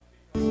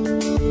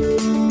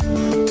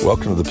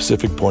Welcome to the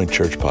Pacific Point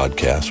Church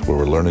podcast, where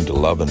we're learning to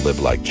love and live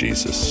like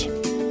Jesus.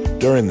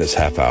 During this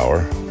half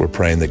hour, we're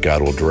praying that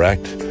God will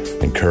direct,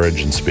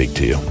 encourage, and speak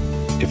to you.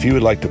 If you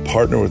would like to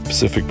partner with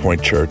Pacific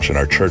Point Church and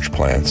our church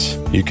plants,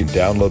 you can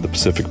download the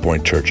Pacific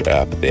Point Church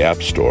app at the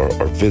App Store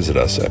or visit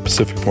us at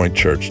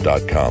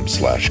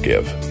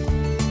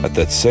pacificpointchurch.com/give. At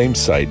that same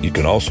site, you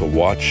can also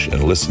watch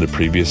and listen to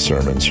previous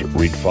sermons,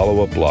 read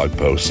follow-up blog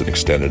posts and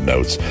extended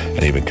notes,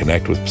 and even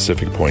connect with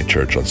Pacific Point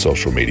Church on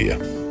social media.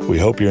 We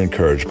hope you're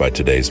encouraged by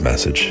today's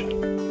message.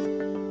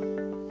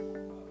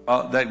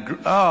 Look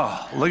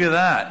at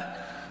that.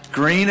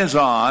 Green is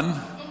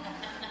on,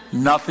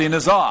 nothing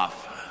is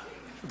off.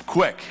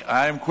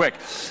 I am quick.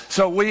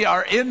 So we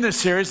are in this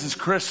series, as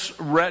Chris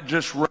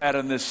just read,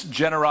 and this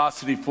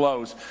generosity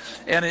flows.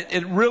 And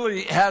it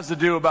really has to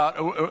do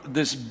about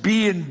this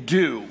be and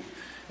do.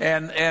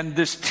 And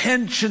this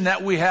tension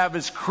that we have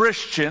as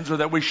Christians, or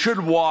that we should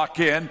walk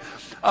in,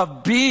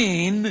 of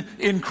being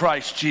in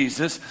Christ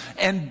Jesus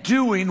and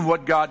doing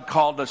what God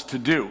called us to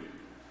do.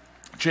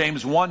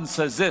 James 1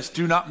 says this: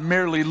 do not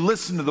merely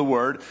listen to the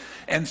word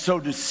and so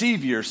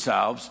deceive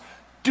yourselves.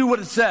 Do what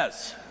it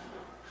says.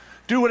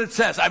 Do what it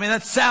says. I mean,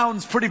 that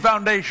sounds pretty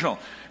foundational.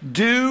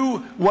 Do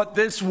what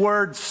this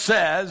word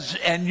says,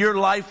 and your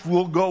life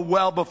will go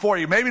well before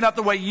you. Maybe not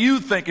the way you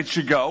think it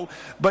should go,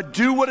 but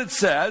do what it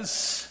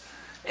says.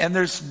 And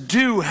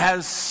do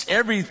has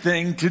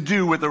everything to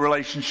do with the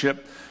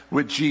relationship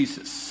with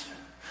Jesus.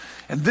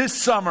 And this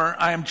summer,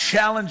 I am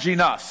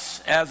challenging us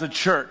as a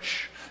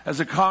church, as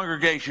a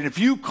congregation. If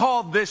you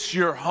call this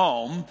your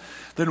home,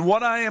 then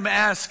what I am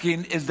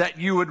asking is that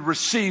you would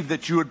receive,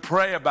 that you would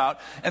pray about,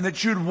 and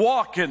that you'd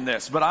walk in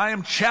this. But I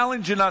am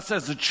challenging us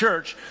as a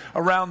church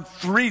around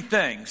three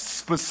things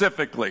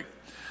specifically.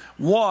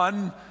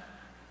 One,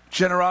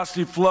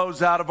 generosity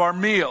flows out of our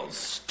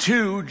meals.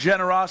 Two,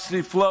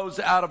 generosity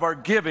flows out of our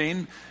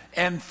giving.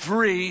 And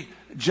three,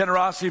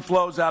 generosity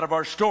flows out of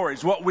our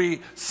stories. What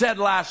we said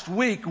last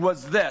week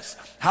was this: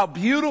 how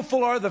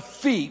beautiful are the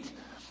feet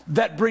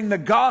that bring the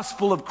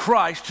gospel of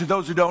Christ to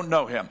those who don't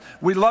know him.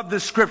 We love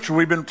this scripture.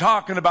 We've been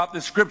talking about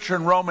this scripture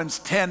in Romans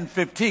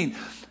 10:15.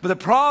 But the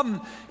problem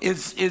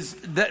is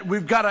that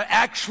we've got to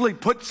actually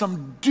put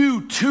some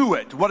do to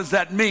it. What does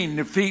that mean?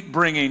 The feet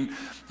bringing,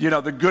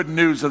 the good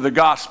news of the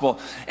gospel.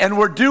 And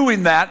we're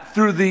doing that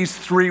through these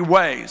three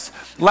ways.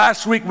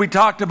 Last week we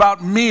talked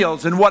about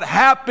meals and what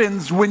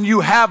happens when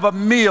you have a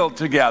meal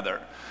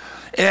together.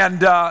 And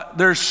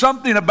there's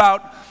something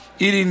about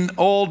eating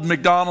old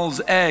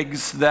McDonald's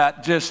eggs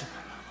that just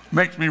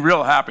makes me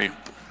real happy.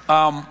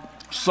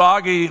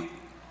 Soggy,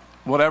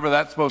 whatever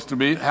that's supposed to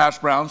be, hash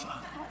browns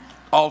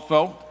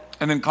also,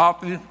 and then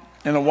coffee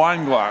in a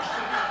wine glass.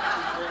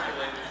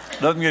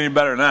 Doesn't get any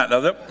better than that,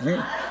 does it?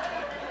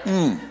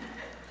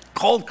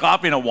 Cold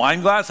coffee in a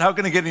wine glass? How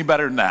can it get any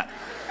better than that?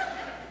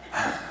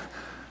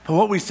 But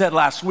what we said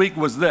last week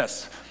was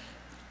this.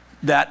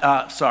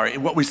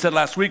 What we said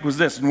last week was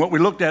this, and what we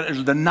looked at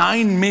is the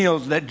 9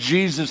 meals that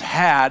Jesus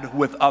had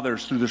with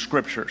others through the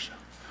scriptures.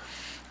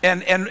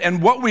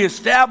 And what we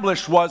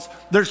established was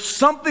there's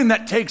something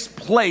that takes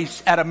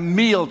place at a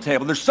meal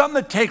table. There's something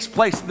that takes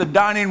place at the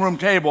dining room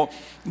table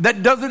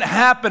that doesn't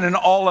happen in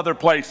all other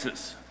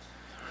places.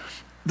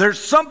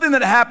 There's something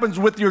that happens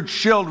with your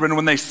children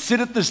when they sit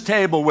at this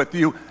table with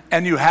you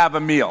and you have a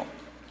meal.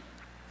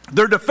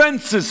 Their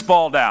defenses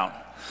fall down.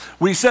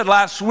 We said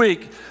last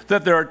week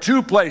that there are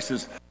 2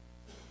 places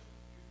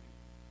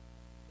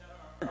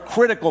that are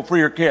critical for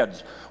your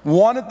kids.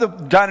 1 at the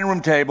dining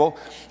room table,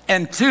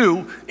 and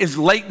 2 is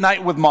late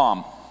night with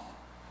mom.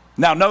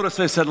 Now notice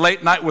I said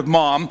late night with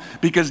mom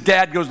because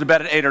dad goes to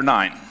bed at 8 or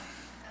 9.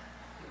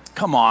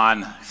 Come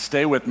on,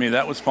 stay with me,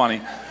 that was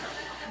funny.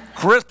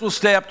 Chris will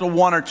stay up till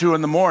 1 or 2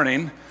 in the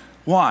morning.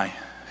 Why?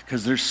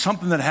 Because there's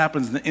something that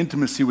happens in the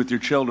intimacy with your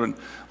children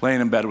laying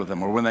in bed with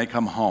them or when they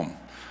come home.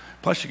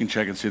 Plus you can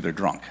check and see if they're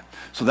drunk.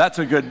 So that's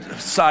a good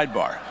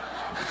sidebar.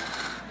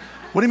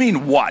 What do you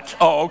mean, what?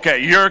 Oh,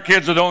 okay, your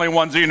kids are the only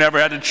ones that you never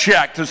had to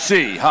check to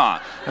see, huh?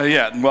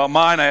 Yeah, well,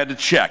 mine I had to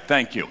check,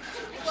 thank you.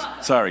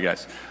 Sorry,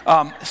 guys.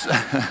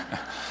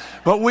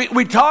 But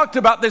we talked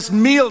about this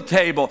meal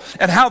table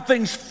and how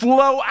things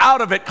flow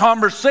out of it,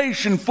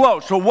 conversation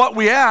flows. So what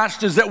we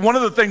asked is that one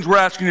of the things we're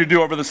asking you to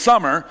do over the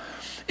summer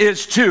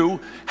is to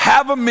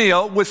have a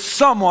meal with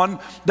someone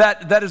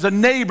that is a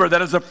neighbor,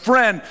 that is a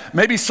friend,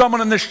 maybe someone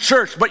in this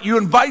church, but you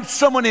invite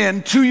someone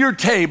in to your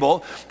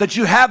table that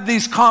you have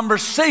these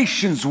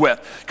conversations with.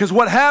 Because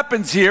what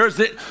happens here is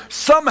that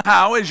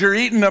somehow as you're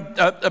eating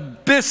a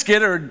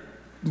biscuit or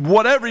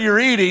whatever you're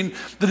eating,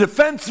 the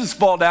defenses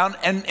fall down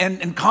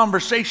and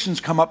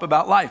conversations come up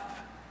about life.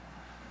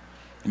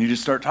 And you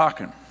just start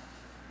talking.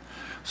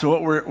 So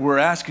what we're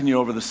asking you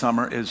over the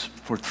summer is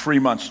for 3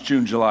 months,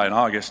 June, July, and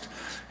August,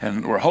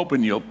 and we're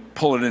hoping you'll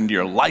pull it into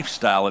your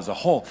lifestyle as a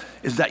whole,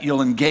 is that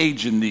you'll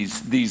engage in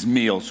these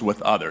meals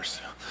with others.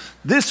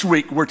 This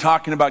week, we're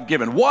talking about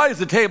giving. Why is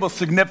the table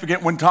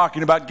significant when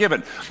talking about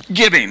giving?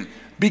 Giving,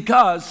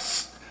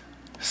 because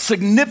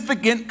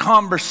significant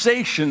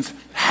conversations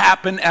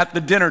happen at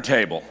the dinner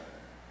table.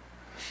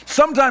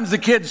 Sometimes the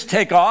kids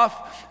take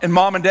off and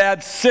mom and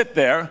dad sit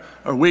there,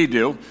 or we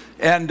do,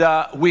 and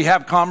we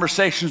have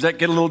conversations that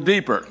get a little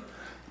deeper.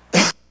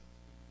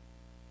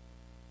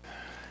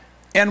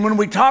 And when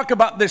we talk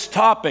about this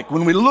topic,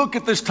 when we look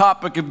at this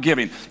topic of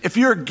giving, if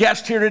you're a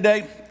guest here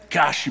today,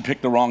 gosh, you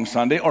picked the wrong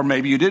Sunday, or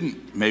maybe you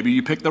didn't. Maybe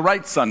you picked the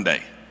right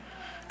Sunday,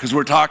 because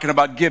we're talking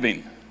about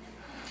giving.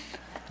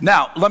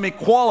 Now, let me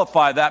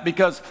qualify that,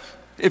 because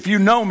if you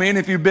know me and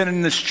if you've been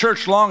in this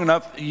church long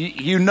enough,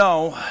 you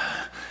know,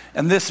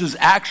 and this is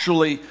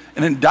actually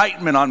an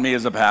indictment on me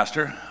as a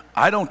pastor,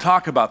 I don't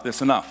talk about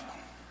this enough.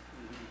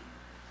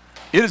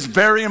 It is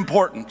very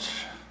important.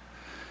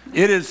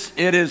 It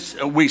is,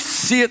 we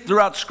see it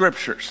throughout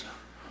scriptures.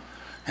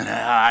 And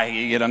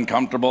I get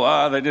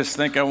uncomfortable. They just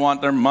think I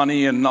want their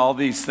money and all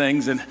these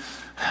things. And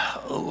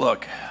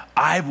look,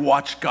 I've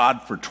watched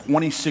God for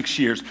 26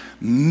 years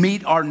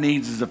meet our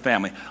needs as a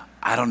family.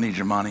 I don't need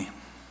your money.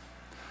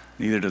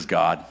 Neither does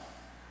God.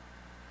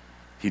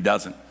 He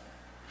doesn't.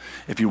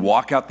 If you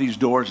walk out these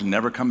doors and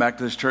never come back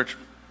to this church,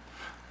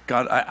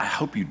 God, I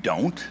hope you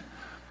don't,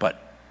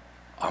 but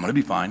I'm going to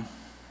be fine.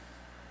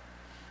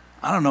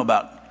 I don't know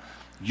about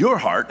your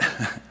heart,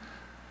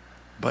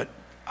 but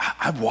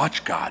I've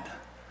watched God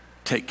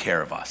take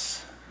care of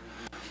us.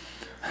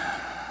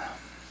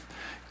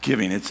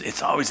 Giving,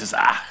 it's always this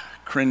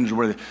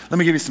cringe-worthy. Let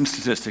me give you some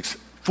statistics.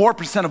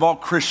 4% of all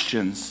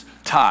Christians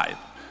tithe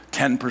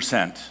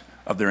 10%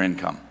 of their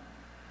income.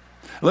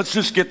 Let's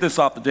just get this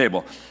off the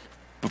table.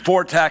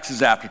 Before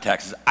taxes, after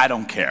taxes, I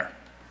don't care.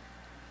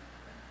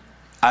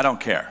 I don't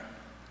care.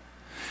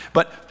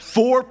 But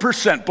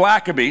 4%,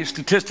 Blackaby,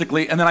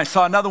 statistically, and then I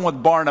saw another one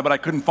with Barna, but I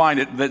couldn't find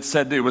it, that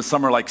said it was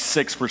somewhere like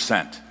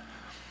 6%.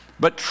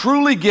 But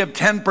truly give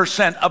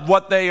 10% of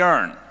what they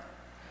earn.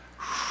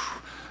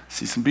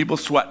 See some people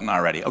sweating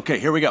already. Okay,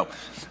 here we go.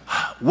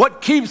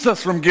 What keeps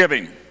us from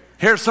giving?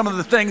 Here's some of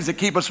the things that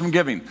keep us from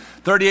giving.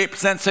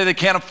 38% say they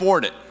can't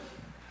afford it.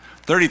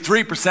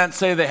 33%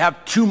 say they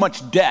have too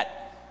much debt.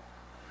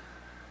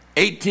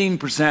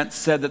 18%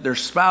 said that their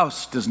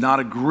spouse does not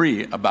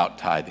agree about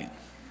tithing.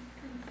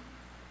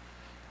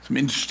 Some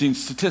interesting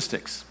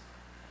statistics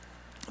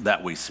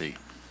that we see.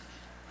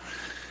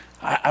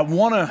 I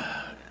want to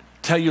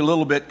tell you a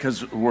little bit,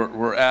 because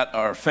we're at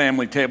our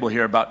family table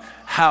here, about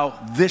how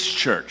this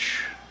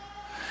church,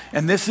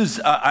 and this is,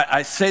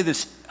 I say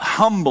this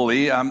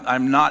humbly,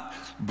 I'm not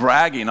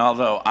bragging,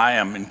 although I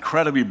am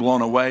incredibly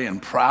blown away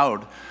and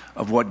proud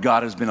of what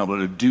God has been able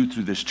to do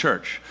through this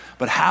church.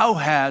 But how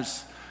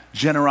has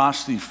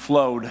generosity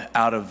flowed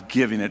out of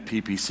giving at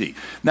PPC?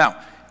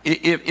 Now,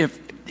 if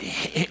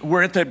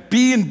we're at the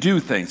be and do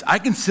things, I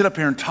can sit up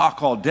here and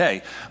talk all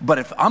day, but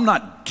if I'm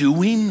not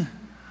doing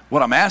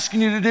what I'm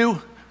asking you to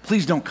do,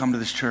 please don't come to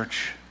this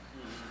church.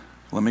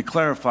 Let me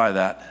clarify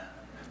that.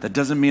 That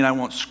doesn't mean I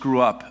won't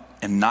screw up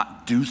and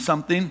not do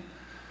something.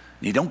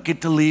 You don't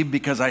get to leave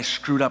because I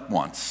screwed up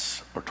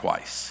once or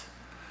twice.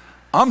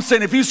 I'm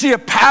saying if you see a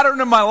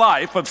pattern in my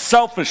life of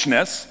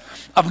selfishness,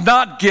 of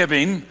not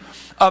giving,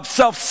 of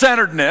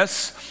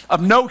self-centeredness,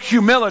 of no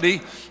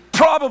humility,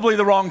 probably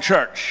the wrong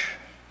church.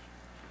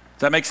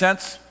 Does that make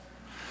sense?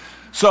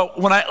 So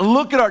when I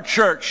look at our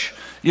church,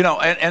 you know,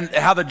 and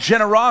how the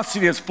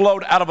generosity has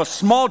flowed out of a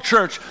small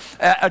church,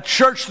 a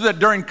church that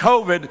during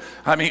COVID,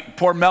 I mean,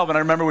 poor Melvin, I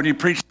remember when you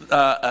preached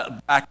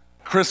back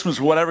Christmas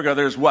or whatever ago,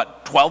 there's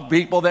 12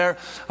 people there?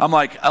 I'm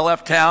like, I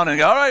left town and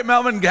go, all right,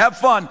 Melvin, have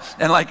fun.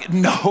 And like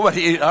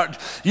nobody,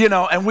 you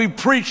know, and we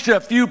preached to a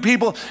few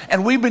people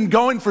and we've been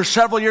going for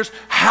several years.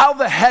 How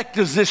the heck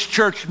does this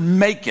church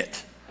make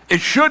it?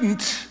 It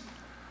shouldn't.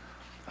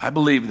 I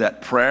believe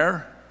that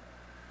prayer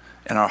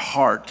and our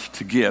heart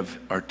to give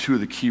are two of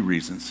the key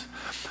reasons.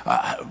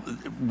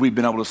 We've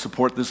been able to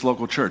support this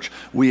local church.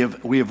 We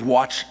have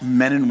watched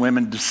men and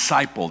women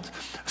discipled,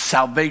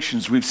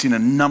 salvations. We've seen a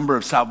number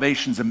of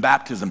salvations and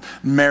baptism,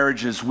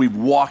 marriages. We've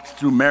walked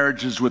through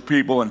marriages with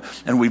people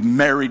and we've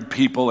married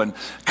people. And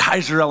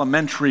Kaiser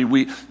Elementary,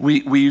 we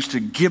used to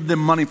give them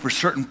money for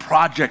certain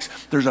projects.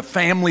 There's a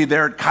family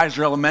there at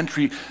Kaiser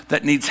Elementary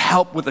that needs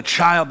help with a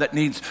child that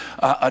needs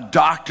a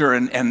doctor,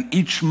 and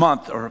each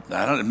month, or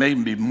I don't know, it may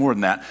even be more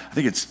than that, I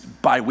think it's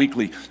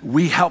bi-weekly,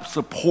 we help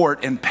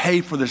support and pay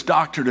for this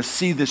doctor to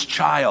see this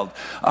child.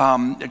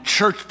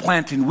 Church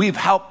planting, we've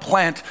helped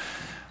plant,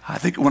 I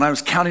think when I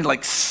was counting,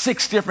 like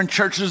 6 different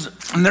churches,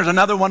 and there's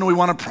another one we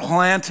want to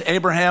plant,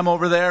 Abraham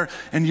over there,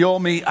 and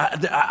Yolmi.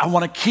 I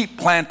want to keep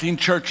planting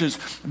churches.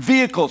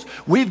 Vehicles,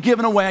 we've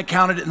given away, I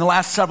counted in the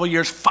last several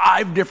years,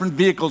 5 different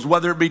vehicles,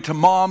 whether it be to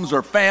moms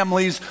or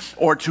families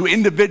or to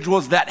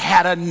individuals that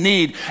had a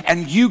need,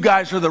 and you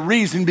guys are the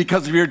reason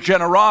because of your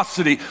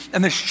generosity,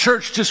 and this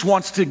church just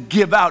wants to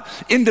give out.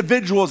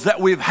 Individuals that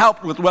we've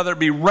helped with, whether it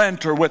be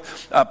rent or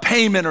with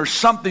payment or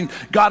something,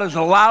 God has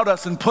allowed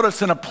us and put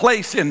us in a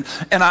place, and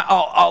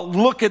I'll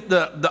look at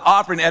the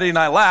offering. Eddie and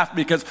I laugh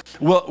because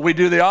we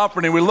do the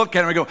offering and we look at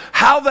it and we go,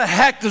 how the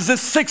heck does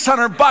this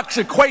 $600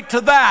 equate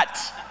to that?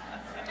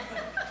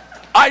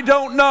 I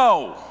don't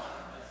know.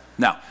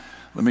 Now,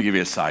 let me give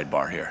you a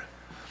sidebar here.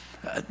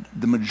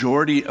 The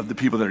majority of the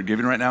people that are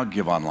giving right now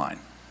give online.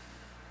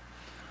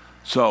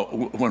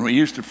 So when we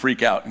used to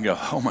freak out and go,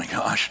 oh my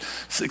gosh,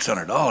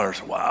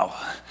 $600, wow.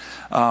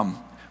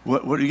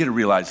 What you're going to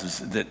realize is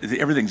that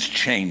everything's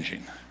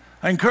changing.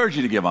 I encourage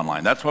you to give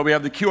online. That's why we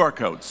have the QR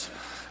codes.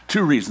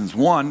 2 reasons.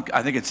 1,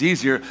 I think it's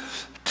easier.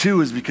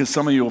 2 is because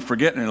some of you will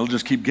forget and it'll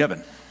just keep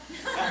giving.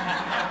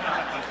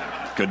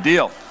 Good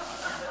deal.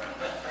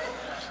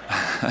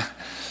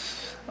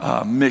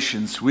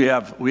 Missions. We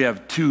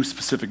have 2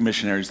 specific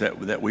missionaries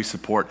that we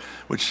support,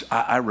 which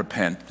I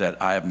repent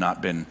that I have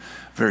not been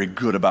very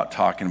good about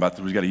talking about.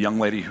 We've got a young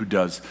lady who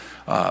does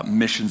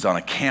missions on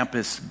a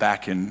campus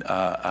back in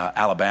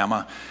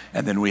Alabama,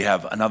 and then we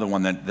have another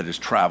one that is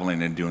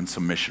traveling and doing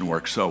some mission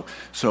work. So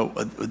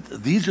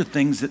these are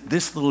things that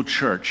this little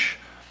church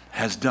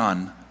has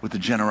done with the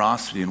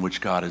generosity in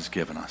which God has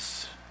given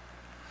us.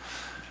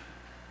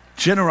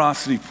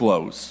 Generosity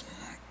flows.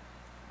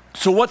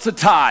 So what's a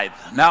tithe?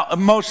 Now,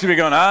 most of you are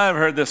going, I've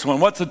heard this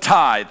one. What's a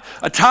tithe?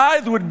 A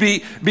tithe would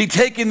be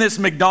taking this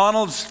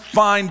McDonald's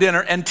fine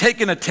dinner and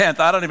taking a tenth.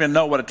 I don't even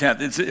know what a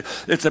tenth.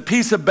 It's a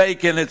piece of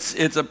bacon.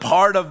 It's a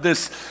part of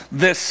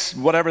this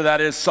whatever that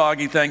is,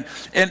 soggy thing.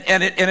 And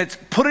it's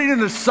putting it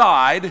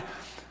aside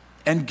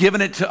and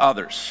giving it to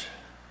others.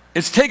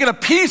 It's taking a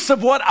piece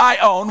of what I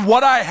own,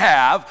 what I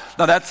have.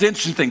 Now, that's the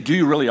interesting thing. Do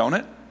you really own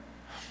it?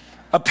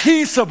 A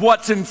piece of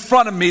what's in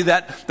front of me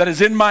that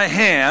is in my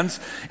hands,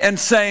 and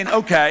saying,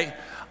 okay,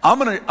 I'm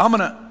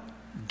gonna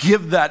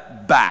give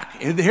that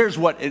back. And here's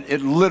what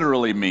it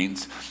literally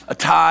means. A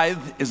tithe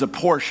is a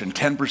portion,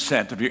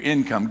 10% of your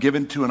income,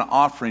 given to an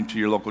offering to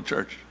your local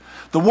church.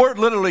 The word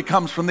literally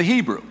comes from the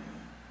Hebrew.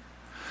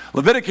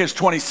 Leviticus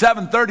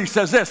 27:30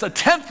 says this: a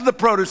tenth of the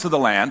produce of the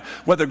land,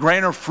 whether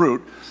grain or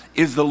fruit,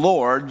 is the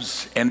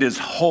Lord's and is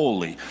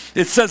holy.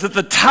 It says that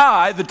the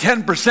tithe, the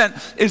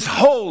 10%, is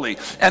holy.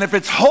 And if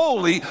it's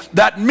holy,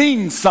 that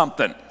means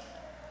something.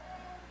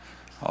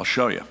 I'll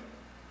show you.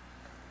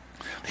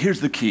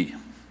 Here's the key.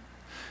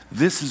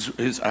 This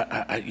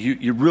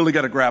you really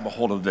got to grab a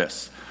hold of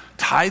this.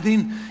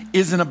 Tithing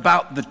isn't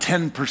about the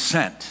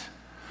 10%.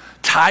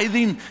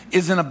 Tithing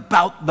isn't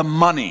about the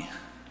money.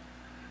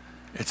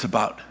 It's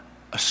about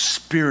a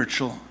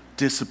spiritual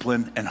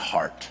discipline and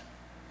heart.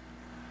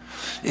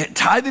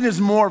 Tithing is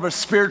more of a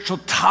spiritual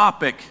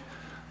topic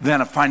than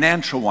a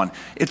financial one.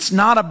 It's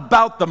not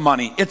about the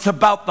money. It's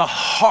about the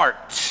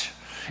heart.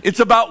 It's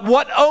about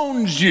what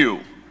owns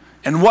you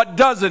and what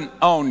doesn't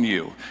own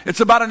you. It's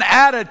about an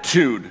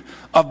attitude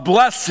of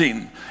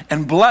blessing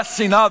and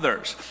blessing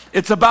others.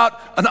 It's about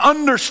an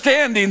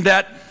understanding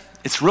that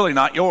it's really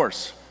not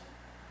yours.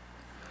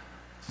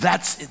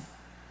 That's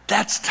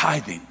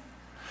tithing.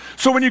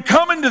 So when you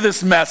come into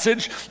this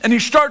message and you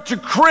start to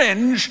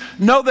cringe,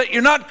 know that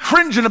you're not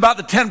cringing about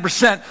the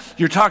 10%,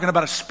 you're talking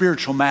about a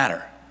spiritual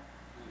matter.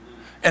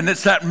 And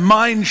it's that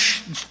mind,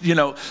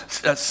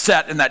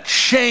 set and that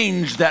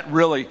change that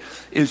really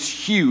is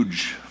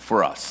huge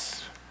for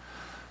us.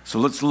 So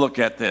let's look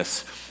at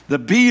this. The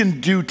be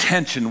and do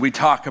tension we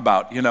talk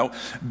about,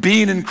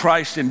 being in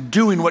Christ and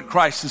doing what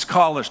Christ has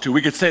called us to.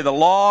 We could say the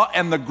law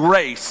and the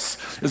grace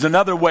is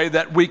another way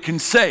that we can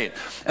say it.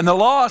 And the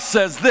law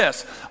says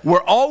this: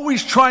 we're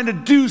always trying to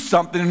do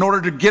something in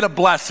order to get a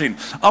blessing.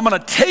 I'm going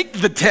to take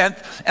the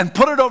tenth and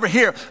put it over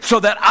here so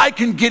that I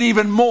can get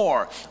even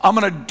more. I'm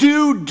going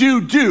to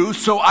do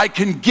so I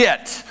can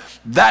get.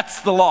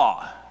 That's the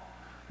law.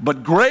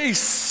 But grace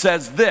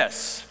says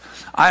this: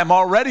 I am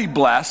already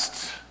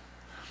blessed,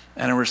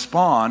 and I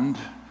respond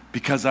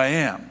because I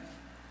am.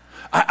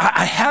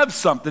 I have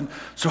something,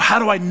 so how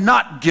do I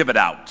not give it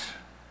out?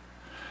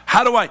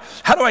 How do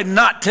I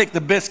not take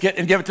the biscuit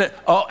and give it to,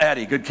 oh,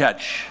 Eddie, good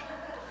catch.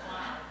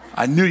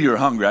 I knew you were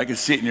hungry. I could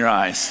see it in your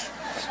eyes.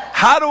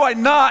 How do I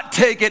not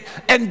take it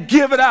and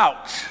give it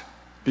out?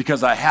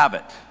 Because I have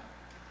it.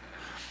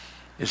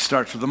 It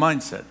starts with the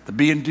mindset, the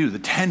be and do, the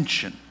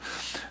tension.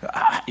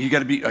 I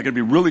gotta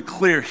be really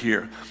clear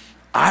here.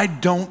 I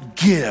don't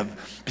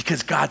give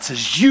because God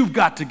says you've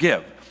got to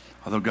give.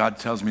 Although God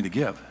tells me to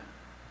give.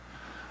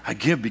 I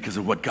give because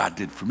of what God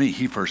did for me.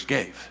 He first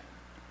gave.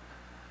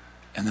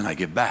 And then I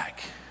give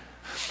back.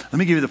 Let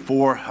me give you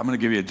I'm going to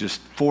give you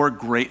just 4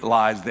 great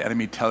lies the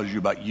enemy tells you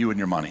about you and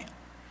your money.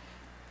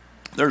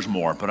 There's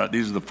more, but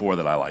these are the 4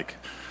 that I like.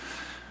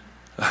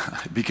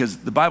 Because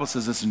the Bible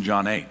says this in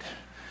John 8.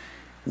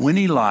 When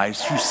he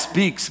lies, he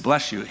speaks,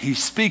 bless you, he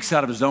speaks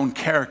out of his own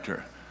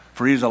character.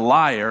 For he is a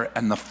liar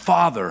and the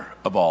father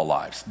of all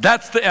lies.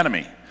 That's the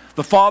enemy,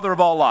 the father of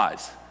all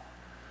lies.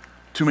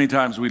 Too many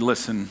times we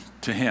listen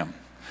to him.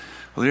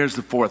 Well, here's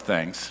the 4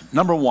 things.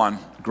 Number 1,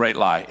 great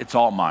lie. It's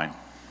all mine.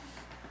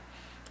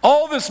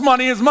 All this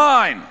money is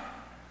mine.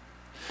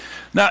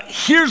 Now,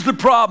 here's the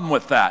problem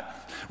with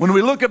that. When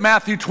we look at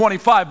Matthew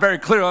 25 very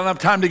clearly, I don't have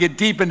time to get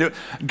deep into it.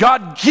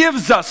 God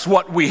gives us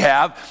what we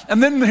have,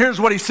 and then here's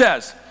what he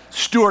says: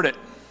 steward it.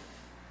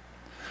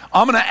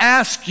 I'm going to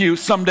ask you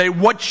someday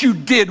what you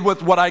did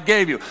with what I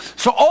gave you.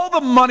 So all the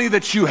money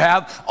that you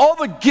have, all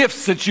the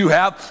gifts that you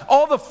have,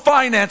 all the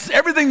finances,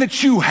 everything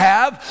that you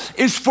have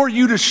is for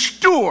you to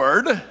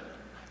steward.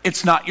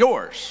 It's not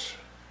yours.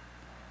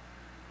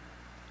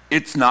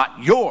 It's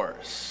not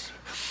yours.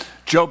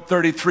 Job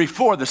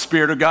 33:4, the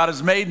Spirit of God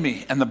has made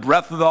me, and the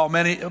breath of the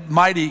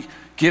Almighty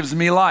gives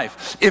me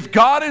life. If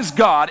God is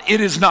God, it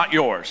is not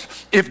yours.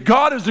 If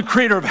God is the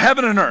creator of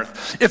heaven and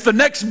earth, if the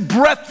next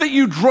breath that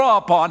you draw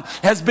upon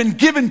has been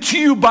given to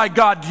you by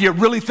God, do you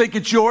really think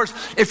it's yours?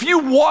 If you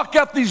walk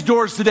out these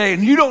doors today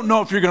and you don't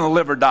know if you're going to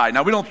live or die,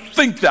 now we don't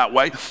think that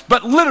way,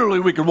 but literally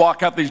we could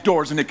walk out these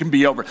doors and it can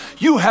be over.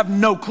 You have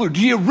no clue.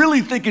 Do you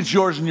really think it's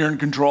yours and you're in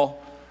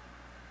control?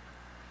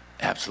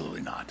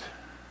 Absolutely not.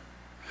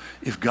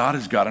 If God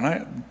is God, and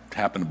I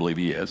happen to believe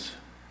he is,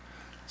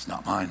 it's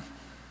not mine.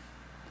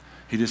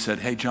 He just said,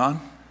 hey,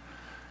 John,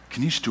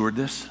 can you steward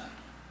this?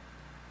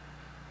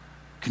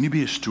 Can you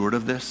be a steward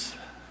of this?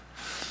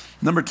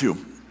 Number 2,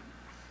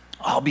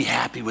 I'll be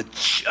happy with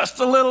just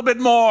a little bit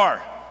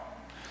more.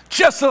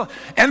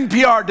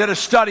 NPR did a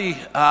study,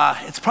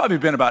 it's probably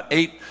been about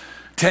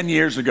 8-10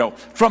 years ago.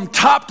 From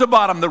top to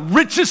bottom, the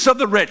richest of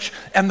the rich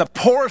and the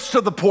poorest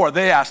of the poor,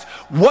 they asked,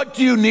 what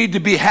do you need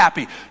to be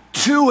happy?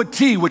 To a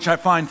T, which I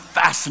find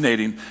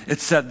fascinating, it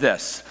said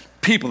this: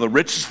 people, the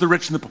richest of the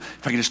rich and the poor,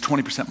 if I could just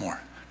 20% more.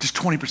 Just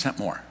 20%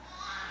 more.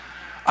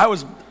 I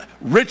was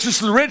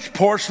richest of the rich,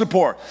 poorest of the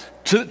poor.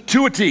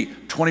 To a T,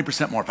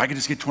 20% more. If I could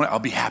just get 20, I'll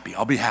be happy.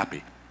 I'll be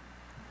happy.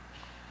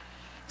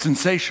 It's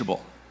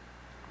insatiable.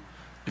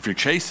 If you're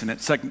chasing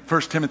it,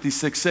 1 Timothy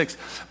 6:6.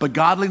 But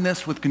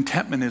godliness with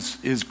contentment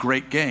is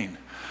great gain.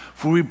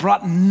 For we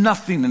brought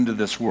nothing into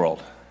this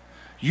world.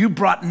 You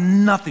brought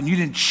nothing. You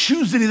didn't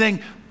choose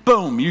anything.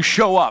 Boom, you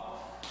show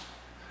up.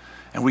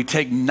 And we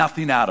take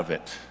nothing out of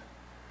it.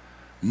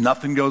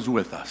 Nothing goes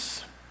with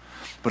us.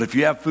 But if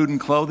you have food and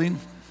clothing,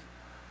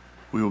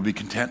 we will be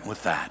content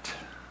with that.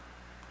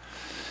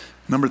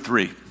 Number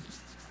 3.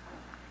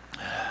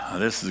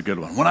 This is a good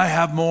one. When I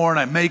have more and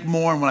I make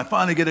more and when I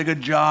finally get a good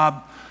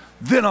job,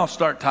 then I'll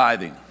start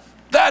tithing.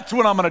 That's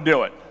when I'm going to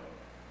do it.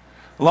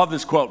 I love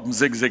this quote from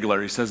Zig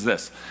Ziglar. He says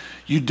this: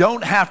 you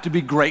don't have to be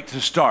great to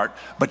start,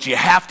 but you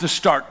have to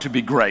start to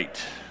be great.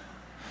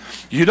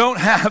 You don't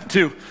have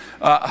to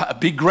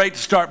be great to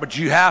start, but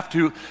you have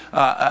to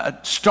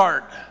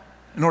start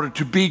in order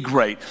to be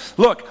great.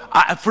 Look,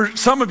 for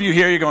some of you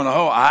here, you're going,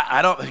 oh,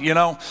 I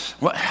don't,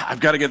 I've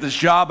got to get this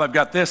job, I've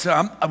got this.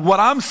 What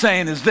I'm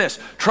saying is this: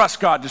 trust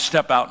God to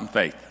step out in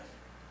faith.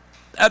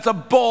 That's a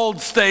bold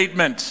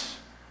statement.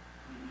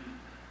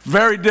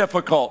 Very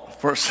difficult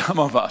for some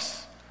of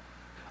us,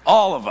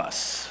 all of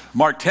us.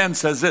 Mark 10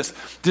 says this: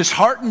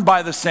 disheartened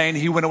by the saying,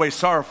 he went away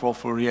sorrowful,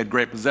 for he had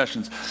great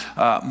possessions.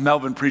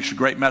 Melvin preached a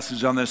great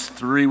message on this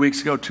 2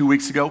 weeks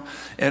ago,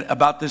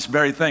 about this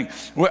very thing.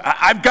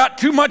 I've got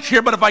too much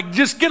here, but if I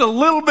just get a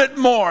little bit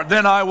more,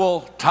 then I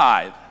will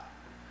tithe.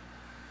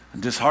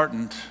 And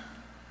disheartened,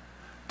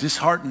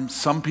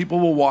 some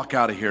people will walk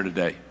out of here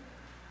today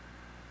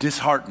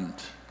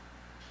disheartened,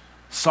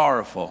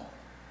 sorrowful,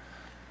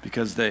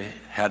 because they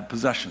had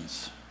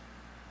possessions.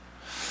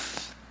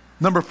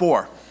 Number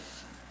 4.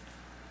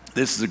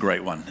 This is a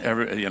great one.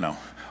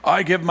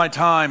 I give my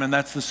time, and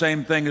that's the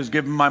same thing as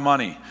giving my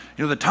money.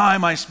 The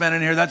time I spend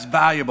in here, that's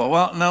valuable.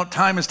 Well, no,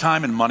 time is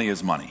time and money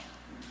is money.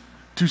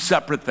 2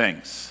 separate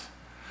things.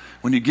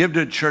 When you give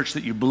to a church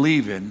that you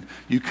believe in,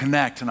 you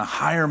connect in a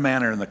higher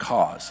manner in the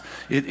cause.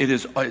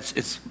 It's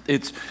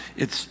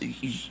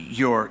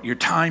your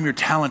time, your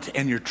talent,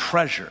 and your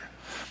treasure.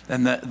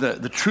 And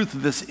the truth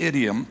of this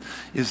idiom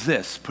is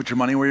this: put your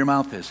money where your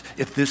mouth is.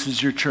 If this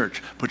is your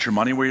church, put your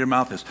money where your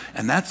mouth is.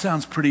 And that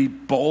sounds pretty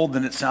bold,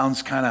 and it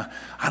sounds kind of,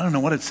 I don't know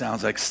what it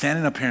sounds like.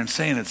 Standing up here and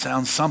saying it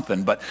sounds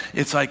something, but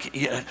it's like,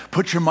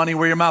 put your money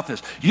where your mouth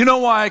is. You know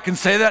why I can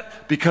say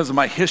that? Because of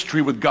my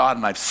history with God,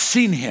 and I've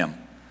seen him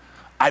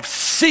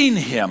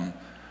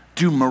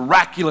do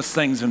miraculous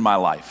things in my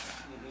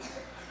life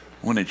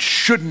when it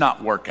should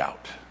not work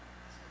out.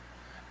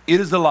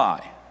 It is a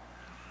lie.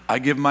 I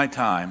give my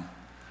time,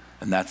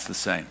 and that's the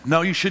same.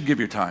 No, you should give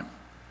your time,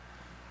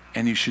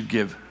 and you should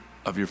give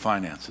of your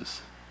finances.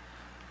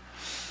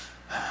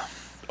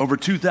 Over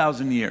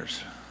 2,000 years,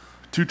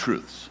 2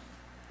 truths.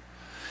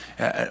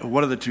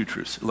 What are the 2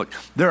 truths? Look,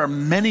 there are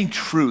many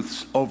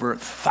truths over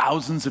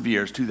thousands of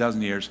years,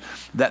 2,000 years,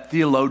 that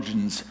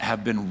theologians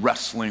have been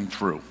wrestling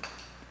through,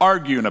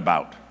 arguing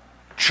about,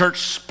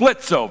 church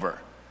splits over.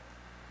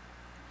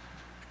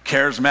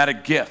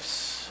 Charismatic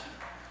gifts,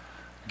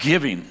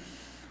 giving.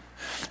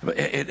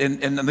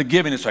 And the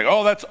giving is like,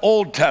 oh, that's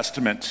Old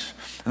Testament.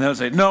 And they'll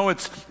say, no,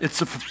 it's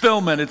a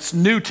fulfillment. It's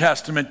New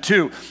Testament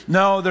too.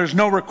 No, there's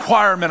no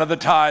requirement of the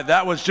tithe.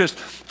 That was just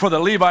for the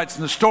Levites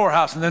in the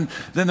storehouse. And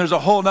then there's a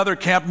whole other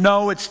camp.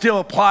 No, it still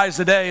applies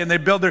today. And they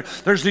build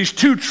there's these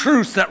 2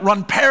 truths that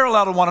run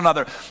parallel to one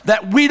another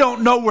that we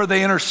don't know where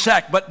they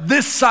intersect. But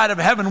this side of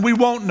heaven, we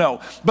won't know.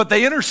 But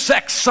they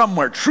intersect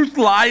somewhere. Truth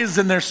lies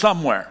in there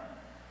somewhere.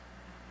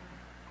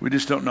 We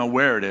just don't know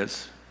where it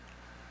is.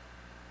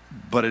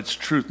 But it's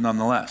truth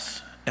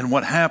nonetheless. And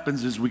what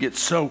happens is we get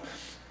so,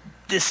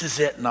 this is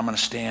it, and I'm going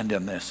to stand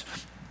on this.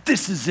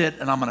 This is it,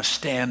 and I'm going to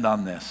stand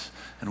on this.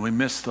 And we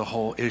miss the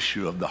whole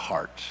issue of the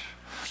heart.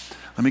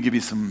 Let me give you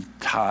some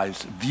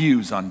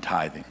views on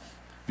tithing.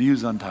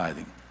 Views on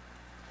tithing.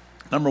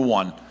 Number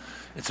 1,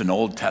 It's an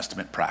Old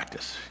Testament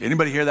practice.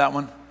 Anybody hear that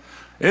one?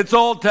 It's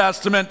Old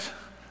Testament,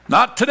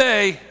 not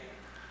today.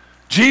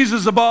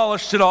 Jesus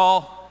abolished it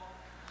all.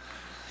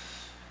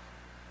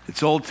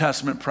 It's Old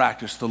Testament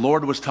practice. The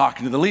Lord was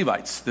talking to the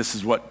Levites. This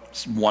is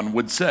what one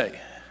would say,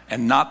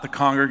 and not the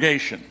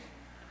congregation.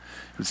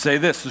 He would say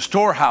this: the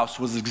storehouse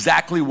was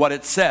exactly what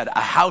it said,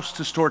 a house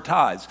to store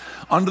tithes.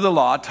 Under the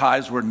law,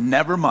 tithes were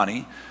never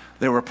money.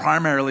 They were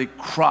primarily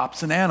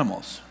crops and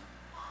animals.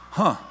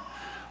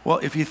 Well,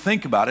 if you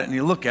think about it and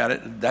you look at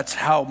it, that's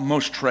how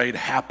most trade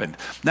happened.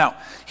 Now,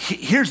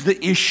 here's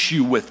the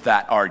issue with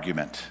that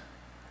argument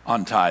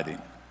on tithing.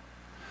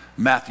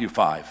 Matthew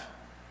 5.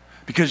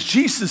 Because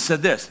Jesus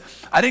said this: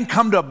 I didn't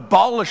come to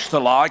abolish the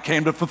law, I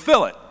came to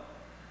fulfill it.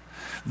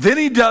 Then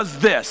he does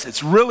this.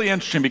 It's really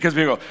interesting because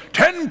we go,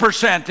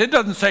 10%. It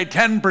doesn't say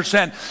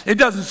 10%. It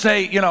doesn't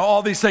say,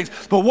 all these things.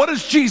 But what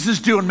does Jesus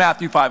do in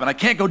Matthew 5? And I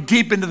can't go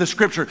deep into the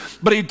scripture,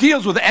 but he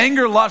deals with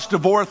anger, lust,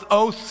 divorce,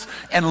 oaths,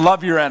 and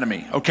love your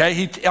enemy.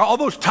 Okay? All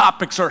those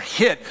topics are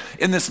hit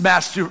in this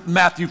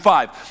Matthew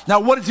 5.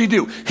 Now, what does he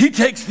do? He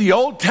takes the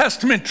Old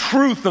Testament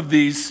truth of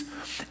these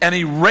and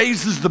he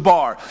raises the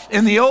bar.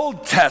 In the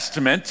Old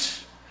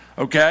Testament,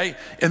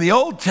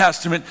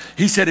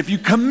 he said, if you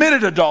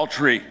committed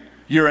adultery,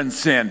 you're in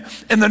sin.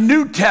 In the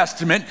New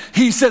Testament,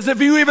 he says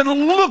if you even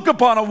look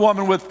upon a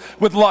woman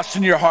with lust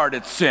in your heart,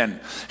 it's sin.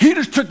 He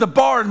just took the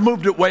bar and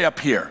moved it way up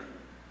here.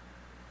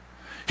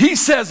 He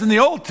says in the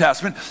Old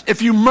Testament,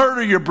 if you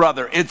murder your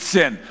brother, it's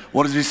sin.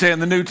 What does he say in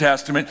the New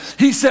Testament?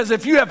 He says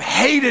if you have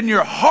hate in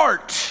your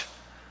heart,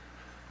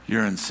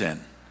 you're in sin.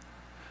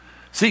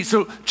 See,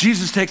 so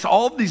Jesus takes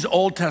all of these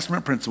Old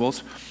Testament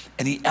principles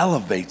and he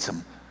elevates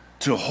them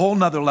to a whole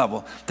nother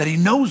level that he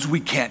knows we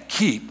can't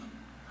keep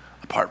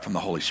apart from the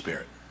Holy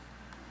Spirit.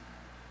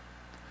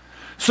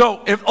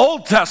 So if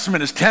Old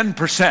Testament is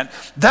 10%,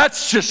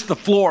 that's just the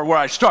floor where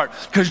I start,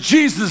 because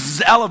Jesus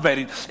is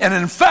elevating. And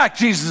in fact,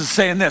 Jesus is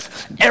saying this: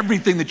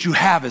 everything that you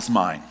have is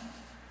mine.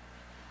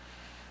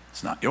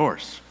 It's not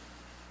yours.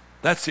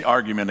 That's the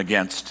argument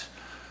against,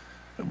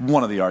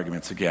 one of the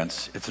arguments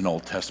against, it's an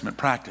Old Testament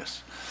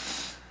practice.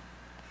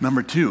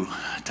 Number 2,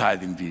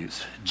 tithing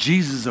views.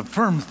 Jesus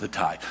affirms the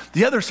tithe.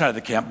 The other side of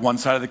the camp, one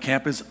side of the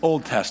camp is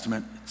Old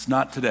Testament. It's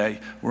not today.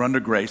 We're under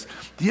grace.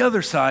 The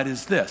other side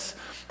is this,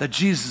 that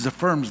Jesus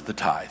affirms the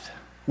tithe,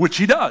 which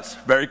he does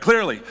very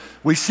clearly.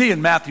 We see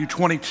in Matthew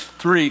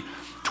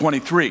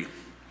 23:23.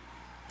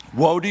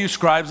 Woe to you,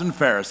 scribes and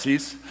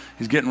Pharisees.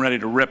 He's getting ready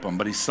to rip them,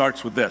 but he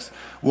starts with this.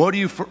 Woe to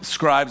you,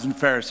 scribes and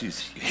Pharisees,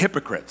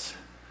 hypocrites.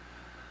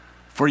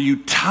 For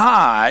you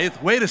tithe,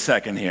 wait a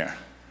second here.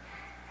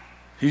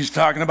 He's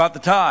talking about the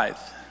tithe,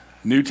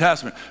 New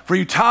Testament. For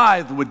you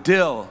tithe with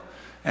dill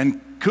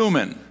and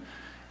cumin,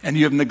 and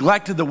you have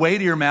neglected the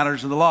weightier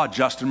matters of the law,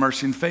 justice,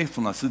 mercy, and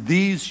faithfulness.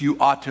 These you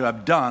ought to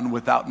have done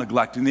without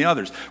neglecting the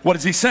others. What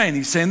is he saying?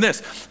 He's saying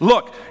this: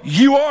 look,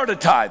 you are to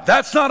tithe.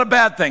 That's not a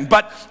bad thing,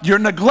 but you're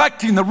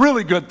neglecting the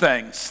really good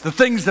things, the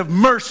things of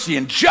mercy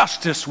and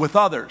justice with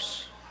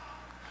others.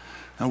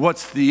 Now,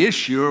 what's the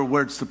issue, or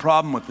where's the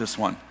problem with this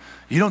one?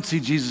 You don't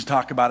see Jesus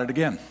talk about it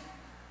again.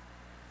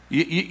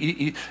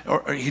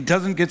 Or he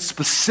doesn't get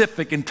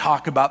specific and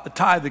talk about the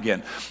tithe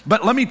again.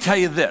 But let me tell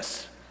you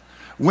this.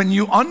 When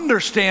you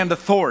understand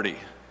authority,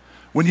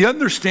 when you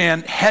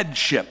understand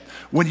headship,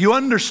 when you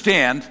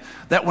understand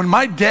that when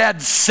my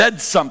dad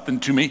said something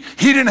to me,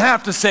 he didn't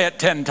have to say it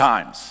 10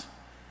 times.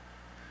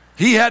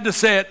 He had to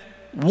say it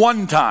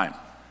one time.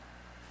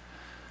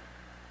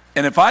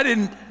 And if I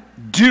didn't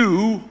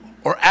do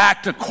or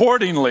act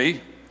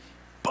accordingly,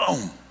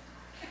 boom.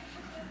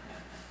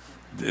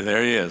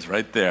 There he is,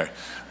 right there.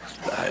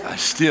 I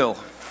still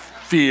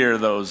fear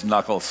those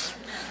knuckles.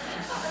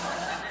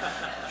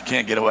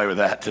 Can't get away with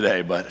that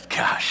today, but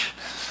gosh,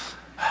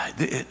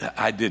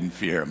 I didn't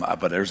fear him.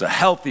 But there's a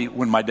healthy,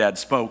 when my dad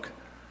spoke,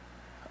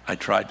 I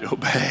tried to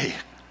obey.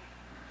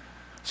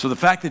 So the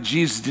fact that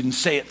Jesus didn't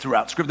say it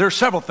throughout Scripture, there are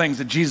several things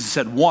that Jesus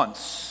said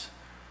once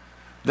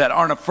that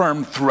aren't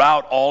affirmed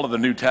throughout all of the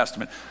New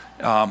Testament,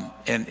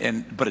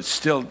 but it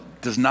still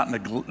does not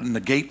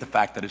negate the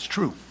fact that it's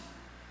true.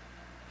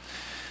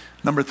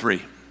 Number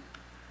 3.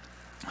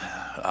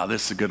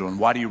 This is a good one.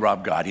 Why do you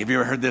rob God? Have you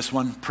ever heard this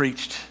one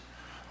preached?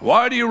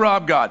 Why do you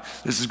rob God?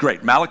 This is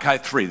great. Malachi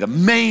 3, the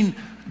main,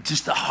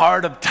 just the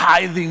heart of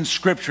tithing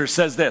scripture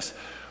says this: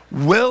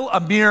 will a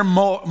mere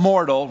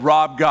mortal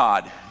rob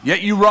God?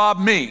 Yet you rob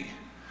me.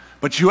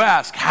 But you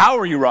ask, how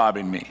are you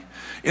robbing me?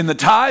 In the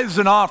tithes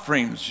and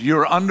offerings,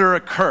 you're under a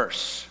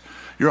curse,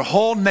 your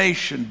whole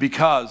nation,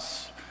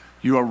 because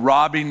you are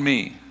robbing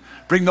me.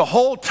 Bring the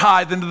whole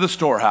tithe into the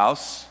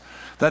storehouse,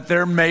 that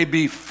there may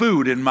be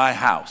food in my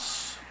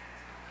house.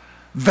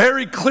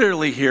 Very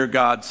clearly here,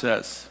 God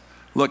says,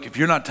 look, if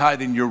you're not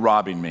tithing, you're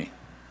robbing me.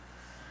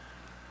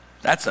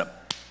 That's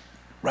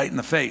right in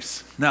the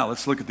face. Now,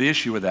 let's look at the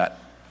issue with that.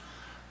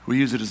 We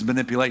use it as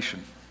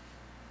manipulation.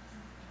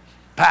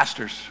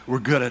 Pastors, we're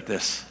good at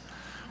this.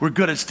 We're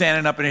good at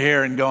standing up in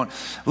here and going,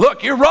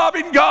 look, you're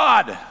robbing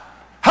God.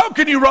 How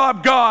can you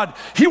rob God?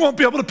 He won't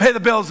be able to pay the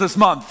bills this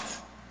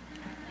month.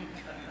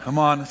 Come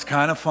on, it's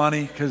kind of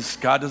funny because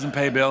God doesn't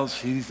pay bills.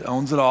 He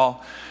owns it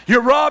all.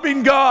 You're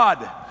robbing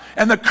God,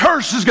 and the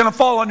curse is going to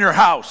fall on your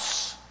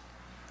house.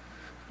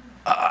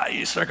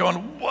 You start going,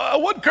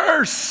 what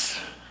curse?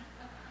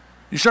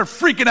 You start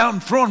freaking out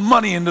and throwing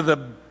money into the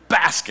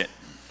basket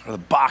or the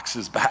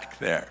boxes back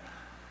there.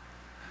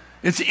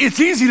 It's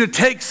easy to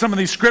take some of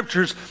these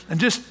scriptures and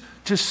just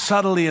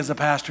subtly as a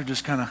pastor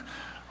just kind of,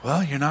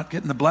 well, you're not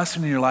getting the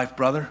blessing in your life,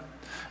 brother.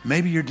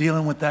 Maybe you're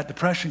dealing with that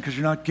depression because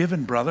you're not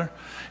giving, brother.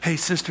 Hey,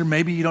 sister,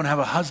 maybe you don't have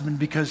a husband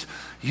because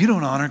you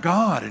don't honor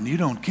God and you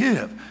don't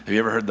give. Have you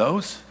ever heard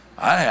those?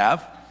 I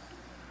have.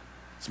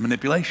 It's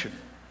manipulation.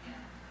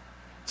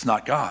 It's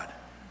not God.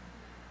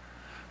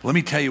 Let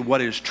me tell you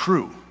what is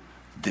true.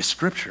 This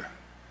scripture.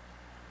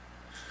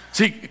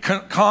 See,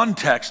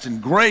 context and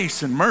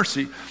grace and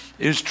mercy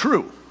is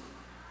true.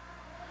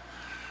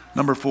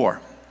 Number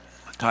 4,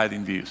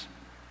 tithing views.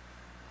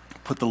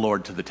 Put the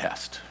Lord to the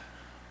test.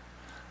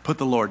 Put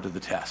the Lord to the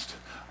test.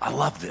 I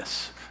love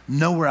this.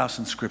 Nowhere else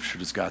in Scripture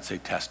does God say,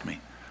 test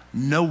me.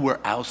 Nowhere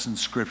else in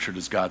Scripture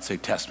does God say,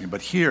 test me.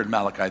 But here in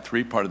Malachi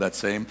 3, part of that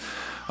same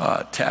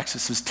text, it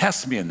says,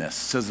 test me in this,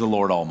 says the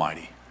Lord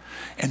Almighty,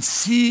 and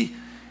see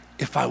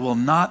if I will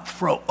not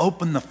throw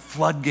open the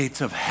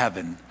floodgates of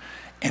heaven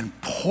and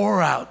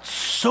pour out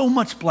so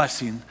much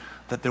blessing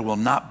that there will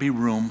not be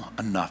room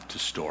enough to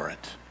store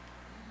it.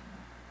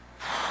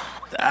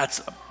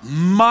 That's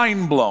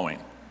mind-blowing.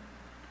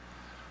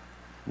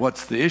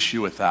 What's the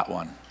issue with that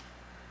one?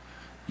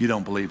 You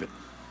don't believe it.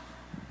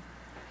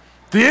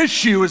 The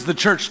issue is the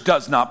church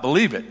does not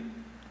believe it.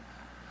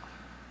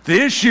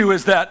 The issue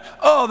is that,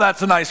 oh,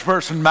 that's a nice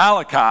verse in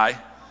Malachi,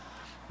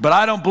 but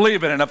I don't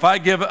believe it. And if I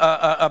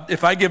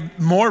give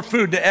more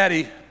food to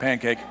Eddie,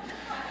 pancake,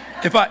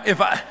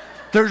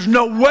 there's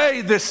no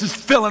way this is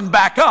filling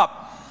back up.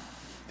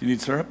 Do you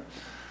need syrup?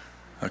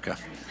 Okay.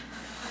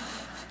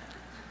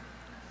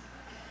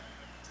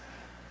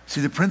 See,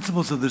 the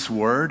principles of this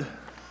word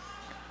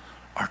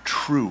are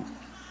true.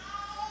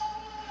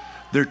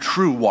 They're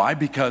true. Why?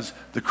 Because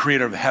the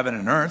creator of heaven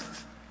and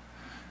earth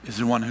is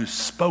the one who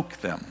spoke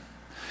them.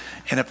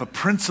 And if a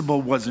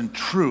principle wasn't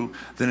true,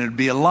 then it'd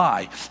be a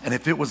lie. And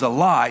if it was a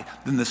lie,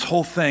 then this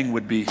whole thing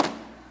would be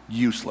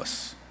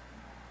useless.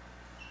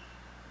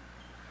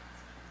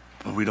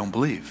 But we don't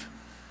believe.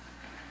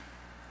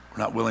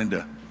 We're not willing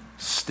to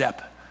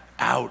step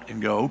out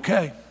and go,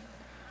 okay,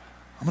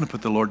 I'm going to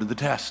put the Lord to the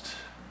test.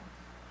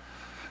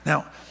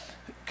 Now,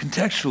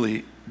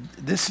 contextually,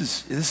 this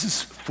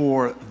is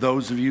for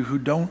those of you who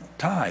don't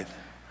tithe.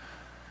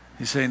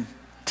 He's saying,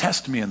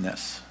 test me in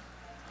this.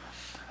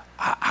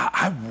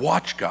 I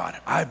watch God.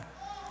 I've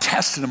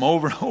tested him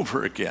over and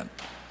over again.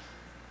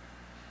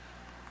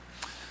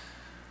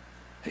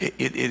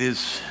 It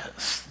is,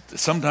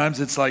 sometimes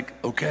it's like,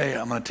 okay,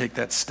 I'm going to take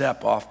that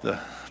step off the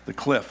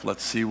cliff.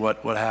 Let's see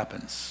what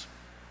happens.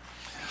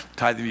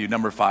 Tithing view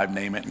number 5,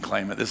 name it and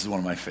claim it. This is one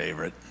of my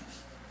favorite.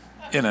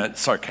 In a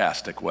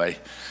sarcastic way,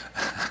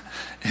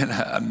 in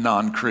a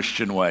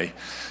non-Christian way.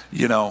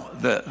 You know,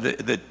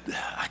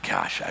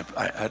 gosh,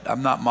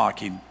 I'm not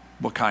mocking.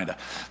 What kind of?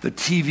 The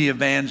TV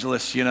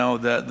evangelists, you know,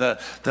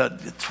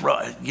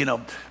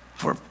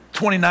 for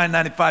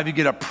 $29.95 you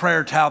get a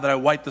prayer towel that I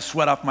wipe the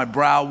sweat off my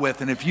brow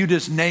with, and if you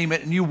just name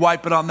it and you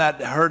wipe it on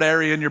that hurt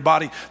area in your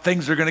body,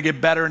 things are going to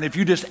get better. And if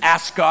you just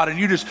ask God and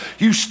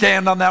you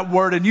stand on that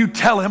word and you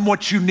tell him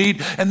what you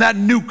need, and that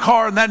new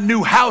car and that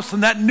new house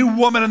and that new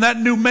woman and that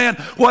new man,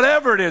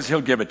 whatever it is,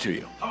 he'll give it to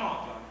you. Come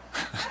on,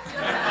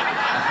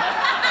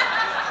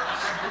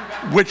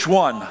 which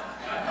one?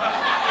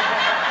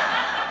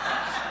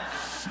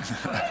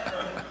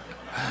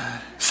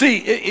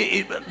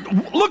 See,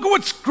 look at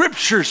what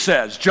Scripture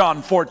says,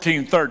 John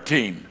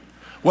 14:13.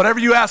 Whatever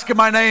you ask in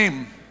my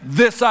name,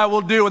 this I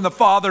will do, and the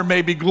Father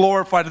may be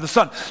glorified in the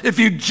Son. If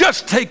you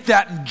just take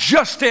that and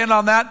just stand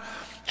on that,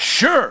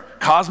 sure,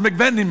 cosmic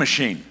vending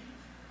machine.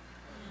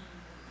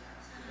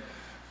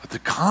 But the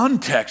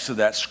context of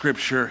that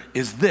Scripture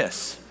is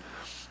this,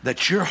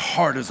 that your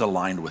heart is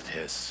aligned with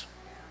his.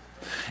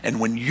 And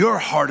when your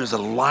heart is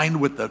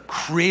aligned with the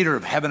creator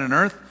of heaven and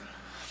earth,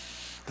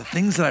 the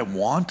things that I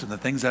want and the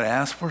things that I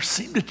ask for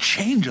seem to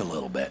change a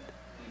little bit.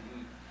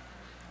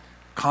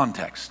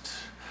 Context.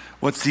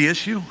 What's the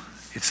issue?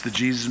 It's the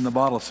Jesus in the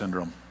bottle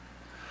syndrome.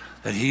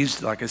 That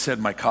he's, like I said,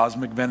 my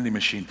cosmic vending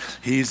machine.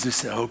 He's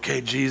just, okay,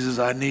 Jesus,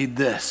 I need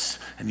this.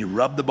 And you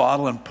rub the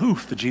bottle and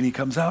poof, the genie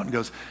comes out and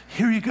goes,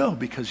 here you go,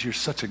 because you're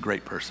such a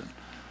great person.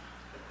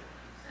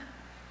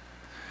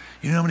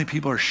 You know how many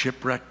people are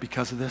shipwrecked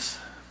because of this?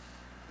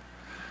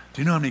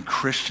 Do you know how many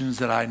Christians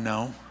that I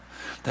know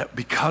that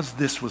because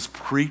this was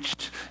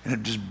preached, and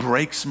it just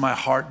breaks my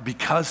heart,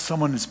 because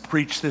someone has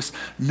preached this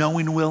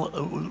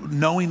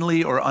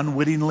knowingly or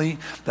unwittingly,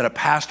 that a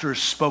pastor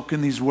has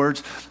spoken these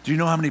words, do you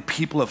know how many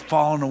people have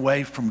fallen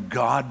away from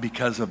God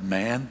because of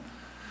man?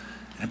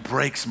 And it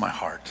breaks my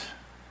heart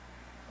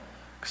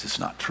because it's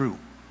not true.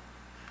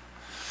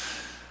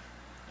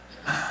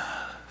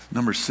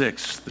 Number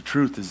 6, the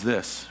truth is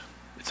this.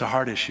 It's a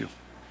heart issue.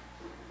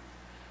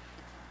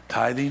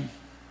 Tithing,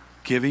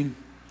 giving,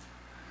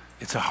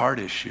 It's a heart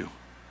issue.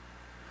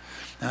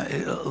 Now,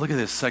 look at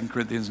this, 2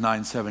 Corinthians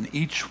 9:7.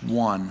 Each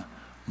one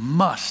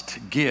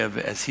must give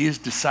as he has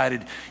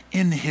decided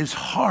in his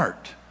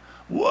heart.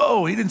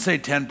 Whoa, he didn't say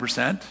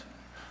 10%.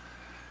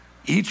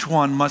 Each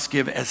one must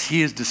give as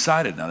he has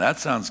decided. Now that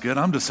sounds good.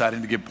 I'm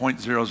deciding to give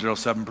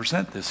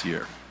 0.007% this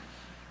year.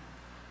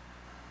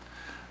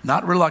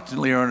 Not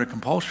reluctantly or under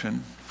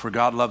compulsion, for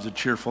God loves a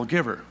cheerful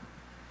giver.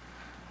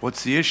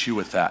 What's the issue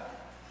with that?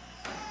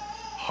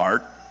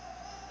 Heart.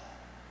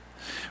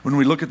 When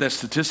we look at that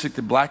statistic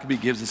that Blackaby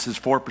gives us is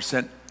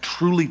 4%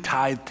 truly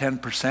tithe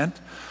 10%.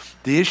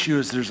 The issue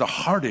is there's a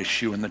heart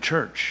issue in the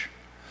church.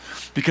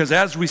 Because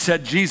as we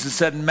said, Jesus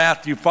said in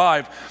Matthew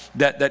 5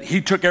 that he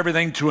took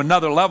everything to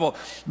another level.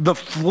 The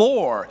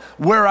floor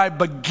where I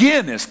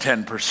begin is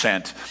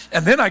 10%.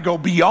 And then I go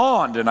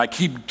beyond and I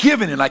keep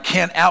giving and I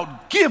can't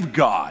outgive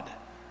God.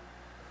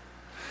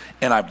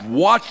 And I've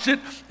watched it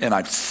and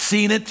I've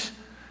seen it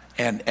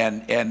and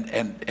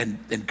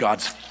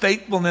God's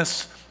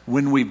faithfulness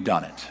when we've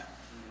done it.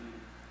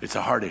 It's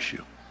a heart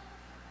issue.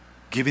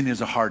 Giving is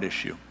a heart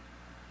issue.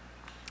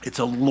 It's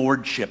a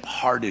lordship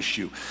heart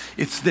issue.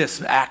 It's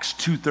this, Acts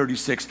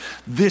 2:36.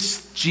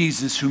 This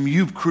Jesus whom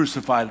you've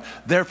crucified,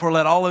 therefore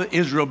let all of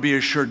Israel be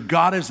assured,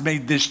 God has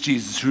made this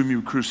Jesus whom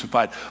you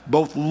crucified,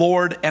 both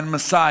Lord and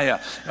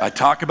Messiah. I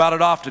talk about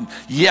it often.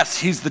 Yes,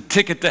 he's the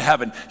ticket to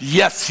heaven.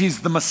 Yes,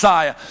 he's the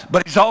Messiah,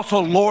 but he's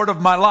also Lord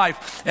of my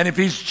life. And if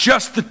he's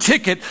just the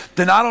ticket,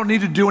 then I don't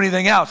need to do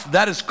anything else.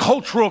 That is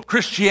cultural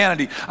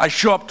Christianity. I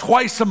show up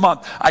twice a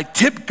month. I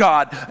tip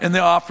God in the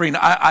offering.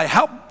 I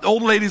help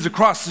old ladies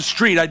across the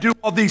street. I do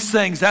all these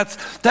things.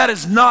 That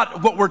is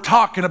not what we're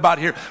talking about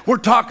here. We're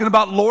talking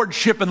about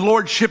lordship, and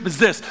lordship is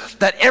this,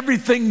 that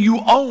everything you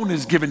own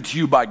is given to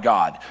you by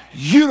God.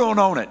 You don't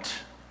own it.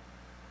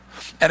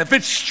 And if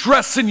it's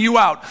stressing you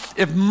out,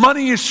 if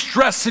money is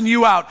stressing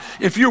you out,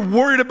 if you're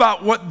worried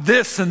about what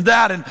this and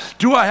that, and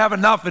do I have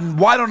enough, and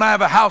why don't I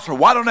have a house, or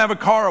why don't I have a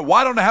car, or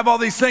why don't I have all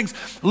these things?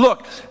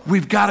 Look,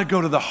 we've got to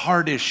go to the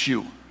heart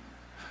issue,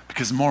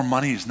 because more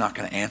money is not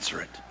going to answer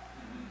it.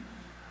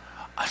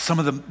 Some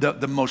of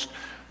the most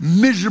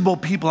miserable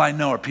people I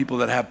know are people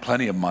that have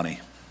plenty of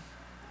money.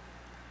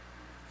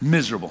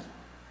 Miserable.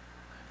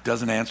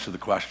 Doesn't answer the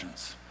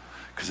questions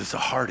because it's a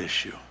heart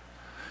issue.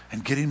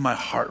 And getting my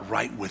heart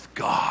right with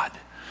God,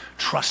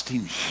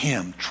 trusting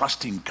Him,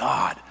 trusting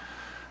God,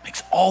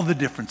 makes all the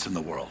difference in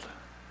the world.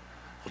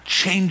 Will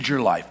change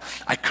your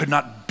life. I could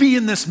not be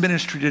in this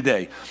ministry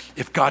today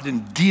if God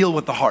didn't deal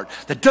with the heart.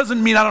 That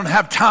doesn't mean I don't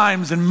have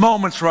times and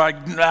moments where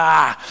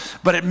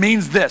but it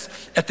means this.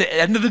 At the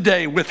end of the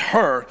day, with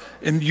her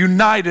and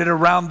united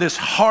around this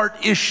heart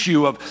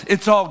issue of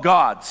it's all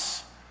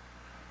God's.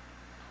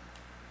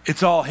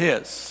 It's all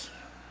His.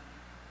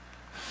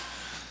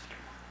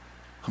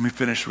 Let me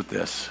finish with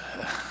this.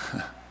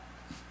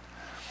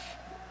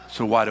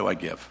 So why do I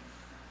give?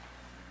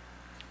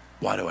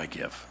 Why do I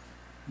give?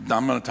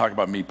 I'm going to talk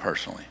about me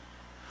personally.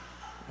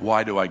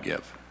 Why do I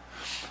give?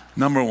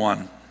 Number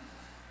one,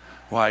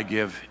 why I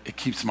give, it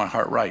keeps my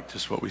heart right,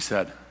 just what we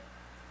said. It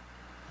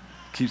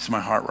keeps my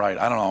heart right.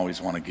 I don't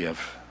always want to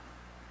give.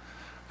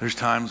 There's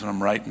times when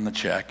I'm writing the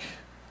check.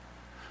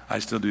 I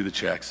still do the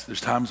checks.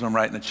 There's times when I'm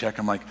writing the check,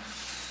 I'm like,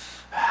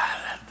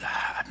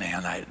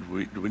 man,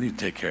 we need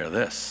to take care of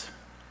this.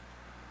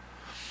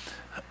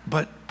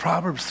 But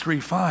Proverbs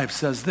 3:5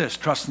 says this,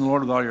 trust in the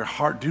Lord with all your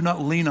heart. Do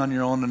not lean on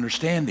your own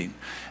understanding.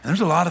 And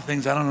there's a lot of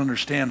things I don't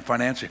understand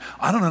financially.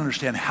 I don't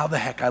understand how the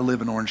heck I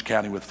live in Orange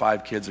County with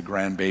 5 kids, a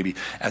grandbaby,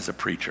 as a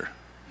preacher.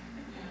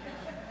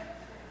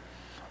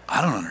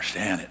 I don't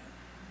understand it.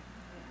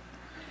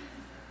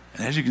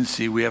 And as you can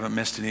see, I haven't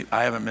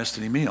missed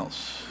any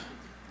meals.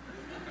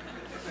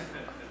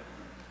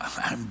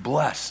 I'm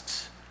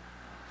blessed.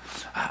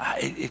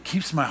 It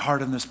keeps my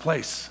heart in this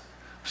place.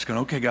 I'm just going,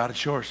 okay, God,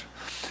 it's yours.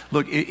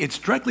 Look, it's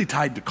directly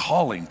tied to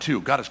calling,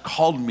 too. God has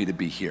called me to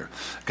be here.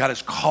 God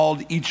has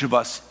called each of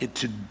us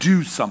to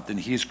do something.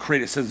 He has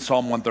created, it says in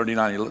Psalm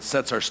 139, He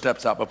sets our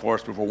steps out before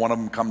us before one of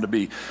them come to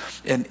be.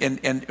 And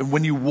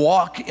when you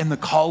walk in the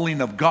calling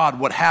of God,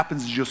 what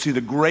happens is you'll see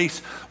the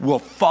grace will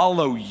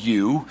follow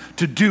you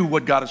to do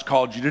what God has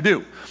called you to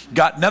do.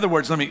 God, in other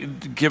words, let me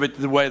give it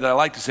the way that I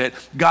like to say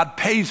it. God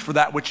pays for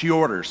that which He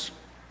orders.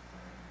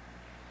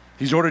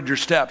 He's ordered your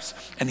steps,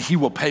 and He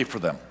will pay for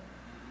them.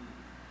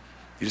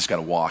 You just got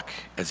to walk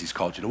as He's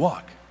called you to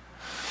walk.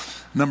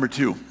 Number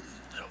 2,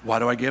 why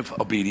do I give?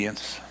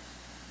 Obedience.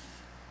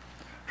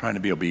 Trying to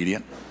be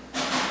obedient.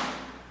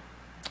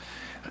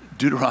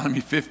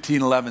 Deuteronomy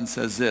 15:11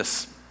 says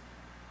this,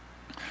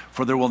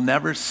 for there will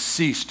never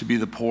cease to be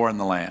the poor in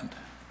the land.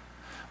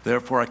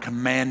 Therefore I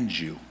command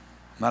you,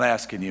 I'm not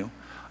asking you,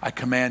 I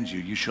command you,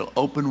 you shall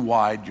open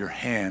wide your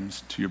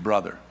hands to your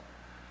brother,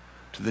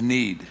 to the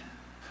need,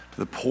 to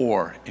the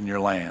poor in your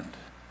land.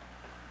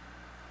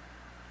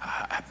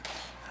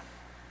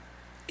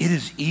 It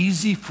is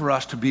easy for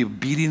us to be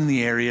obedient in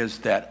the areas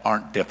that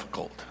aren't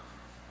difficult.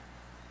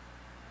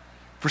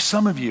 For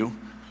some of you,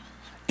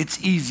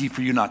 it's easy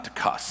for you not to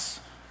cuss.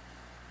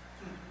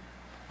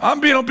 I'm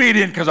being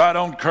obedient because I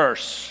don't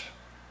curse.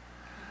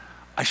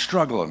 I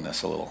struggle in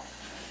this a little.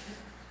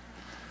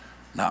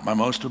 Not my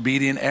most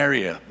obedient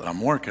area, but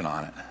I'm working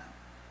on it.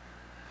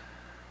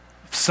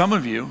 Some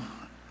of you,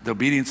 the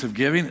obedience of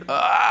giving,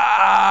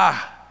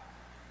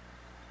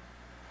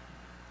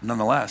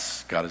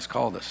 nonetheless, God has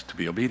called us to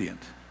be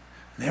obedient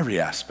in every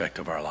aspect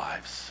of our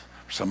lives.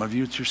 For some of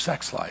you, it's your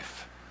sex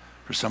life.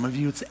 For some of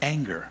you, it's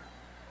anger.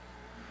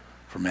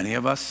 For many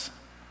of us,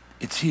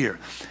 it's here.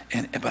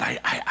 But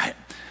I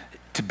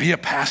to be a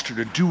pastor,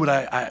 to do what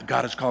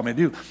God has called me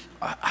to do,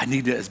 I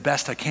need to, as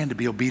best I can, to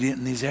be obedient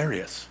in these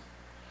areas.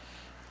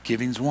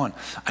 Giving's one.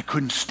 I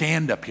couldn't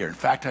stand up here. In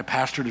fact, I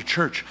pastored a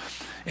church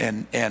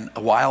and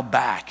a while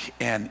back,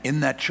 and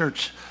in that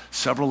church,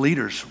 several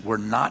leaders were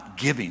not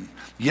giving.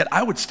 Yet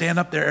I would stand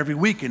up there every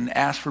week and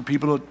ask for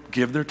people to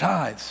give their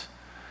tithes.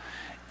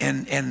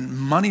 And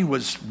money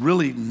was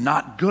really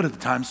not good at the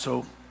time,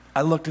 so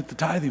I looked at the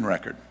tithing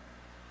record.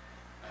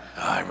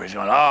 Everybody's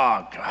going,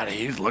 oh, God,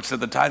 he looks at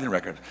the tithing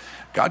record.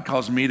 God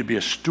calls me to be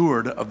a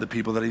steward of the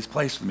people that he's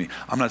placed with me.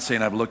 I'm not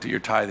saying I've looked at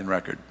your tithing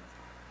record.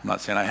 I'm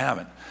not saying I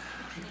haven't.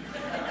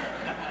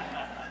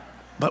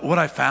 But what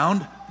I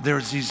found,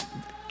 there's these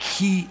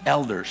key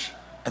elders,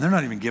 and they're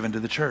not even given to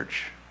the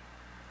church.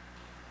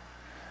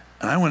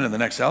 And I went to the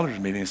next elders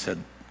meeting and said,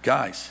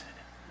 guys,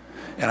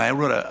 and I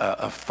wrote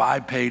a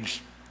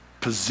 5-page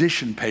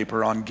position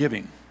paper on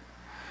giving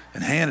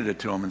and handed it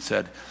to them and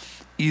said,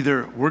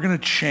 either we're going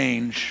to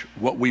change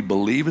what we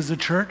believe as a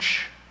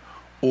church,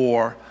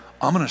 or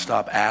I'm going to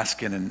stop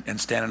asking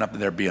and standing up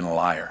there being a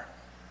liar.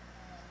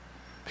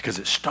 Because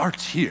it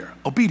starts here.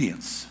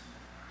 Obedience.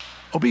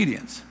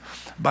 Obedience.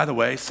 By the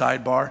way,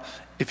 sidebar,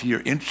 if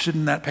you're interested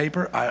in that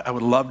paper, I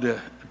would love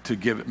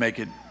to make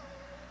it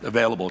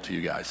available to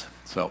you guys.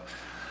 So,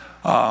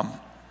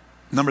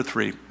 number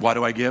 3, why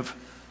do I give?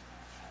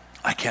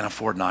 I can't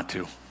afford not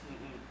to.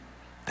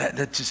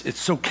 That just, it's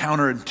so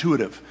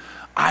counterintuitive.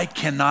 I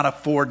cannot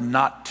afford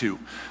not to.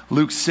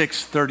 Luke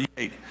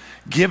 6:38,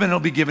 give and it'll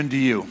be given to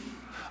you.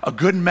 A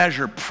good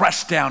measure,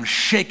 pressed down,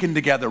 shaken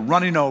together,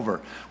 running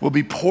over, will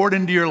be poured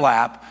into your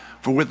lap.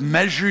 For with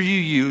measure you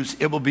use,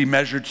 it will be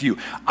measured to you.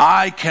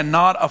 I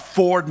cannot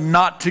afford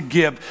not to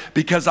give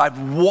because I've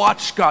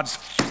watched God's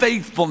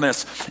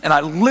faithfulness. And I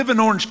live in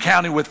Orange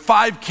County with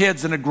 5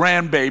 kids and a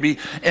grandbaby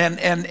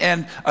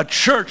and a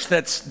church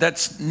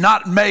that's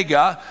not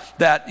mega,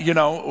 that, you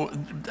know,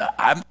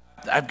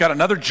 I've got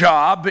another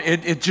job.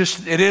 It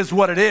is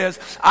what it is.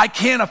 I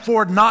can't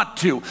afford not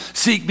to.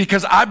 See,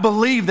 because I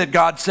believe that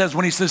God says,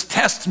 when he says,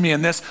 test me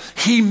in this,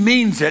 he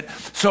means it.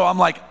 So I'm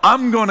like,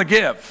 I'm going to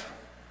give.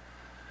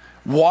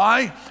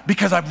 Why?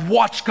 Because I've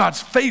watched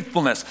God's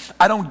faithfulness.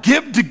 I don't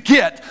give to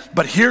get,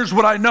 but here's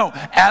what I know.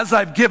 As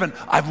I've given,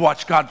 I've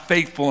watched God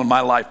faithful in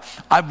my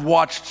life. I've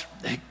watched,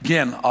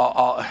 again,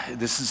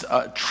 this is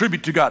a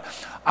tribute to God.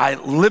 I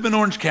live in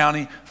Orange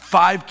County,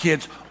 5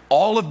 kids,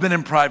 all have been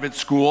in private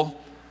school.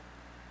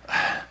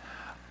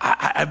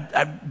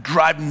 I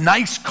drive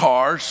nice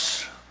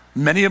cars,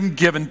 many of them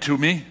given to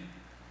me.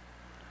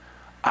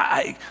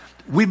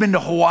 We've been to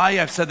Hawaii,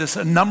 I've said this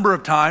a number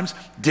of times,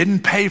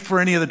 didn't pay for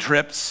any of the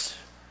trips.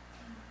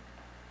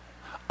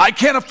 I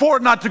can't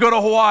afford not to go to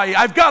Hawaii,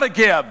 I've got to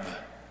give.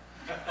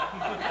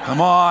 Come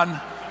on,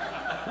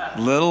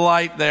 little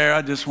light there,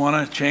 I just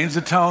want to change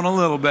the tone a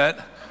little bit.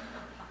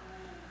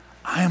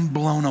 I am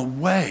blown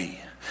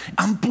away.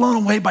 I'm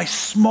blown away by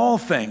small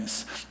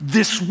things.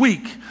 This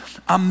week,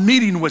 I'm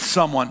meeting with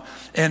someone,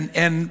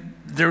 and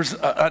there's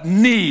a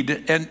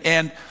need,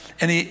 and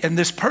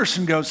this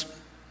person goes,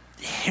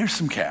 here's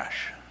some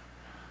cash.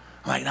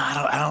 I'm like, no,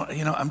 I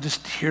don't, I'm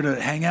just here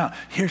to hang out.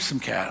 Here's some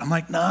cash. I'm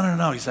like,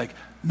 no. He's like,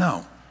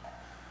 no.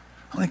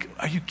 I'm like,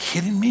 are you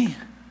kidding me?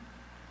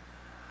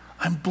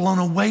 I'm blown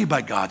away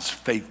by God's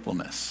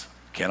faithfulness.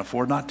 Can't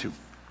afford not to.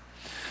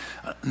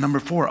 Number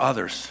 4,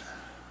 others.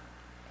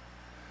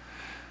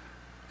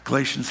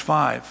 Galatians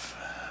 5,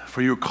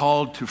 for you are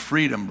called to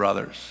freedom,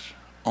 brothers.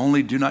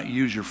 Only do not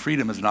use your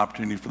freedom as an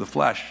opportunity for the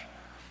flesh,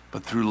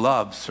 but through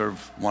love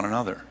serve one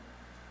another.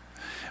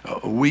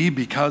 We,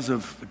 because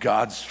of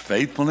God's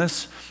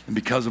faithfulness and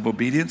because of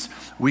obedience,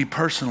 we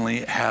personally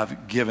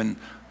have given,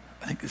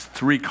 I think it's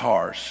 3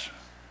 cars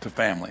to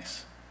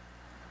families.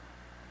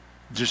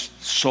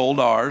 Just sold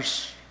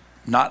ours,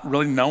 not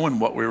really knowing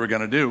what we were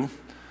going to do.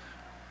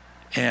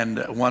 And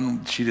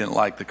one, she didn't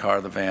like the car,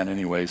 the van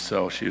anyway,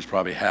 so she was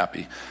probably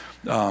happy.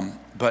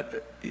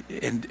 But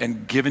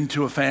given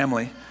to a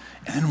family,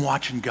 and then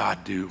watching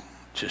God do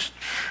just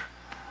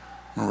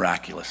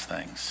miraculous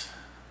things.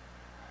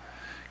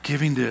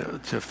 Giving to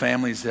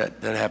families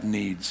that have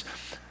needs,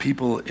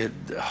 people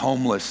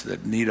homeless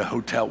that need a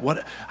hotel.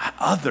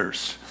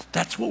 Others?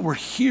 That's what we're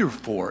here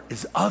for,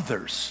 is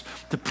others.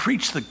 To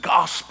preach the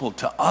gospel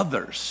to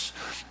others.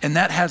 And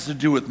that has to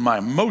do with my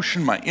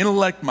emotion, my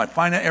intellect, my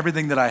finance,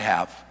 everything that I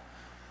have.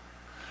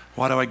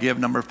 Why do I give?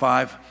 Number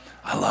 5,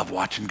 I love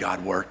watching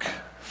God work.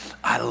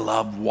 I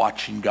love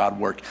watching God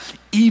work.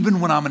 Even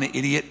when I'm an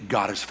idiot,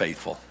 God is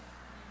faithful.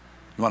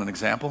 You want an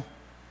example?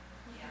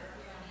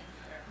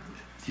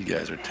 You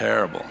guys are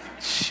terrible.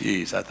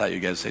 Jeez, I thought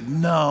you guys would say,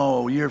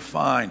 no, you're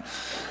fine.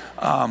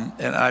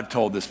 And I've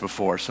told this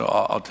before, so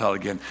I'll tell it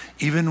again.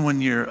 Even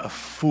when you're a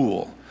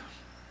fool,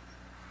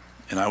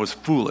 and I was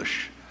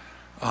foolish,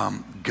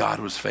 God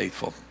was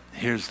faithful.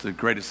 Here's the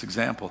greatest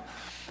example.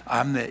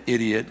 I'm the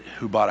idiot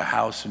who bought a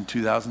house in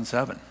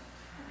 2007.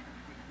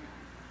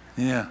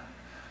 Yeah.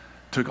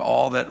 Took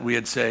all that we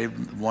had saved,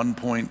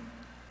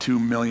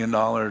 $1.2 million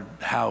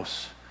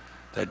house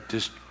that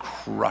just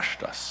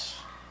crushed us.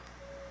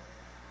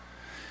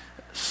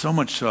 So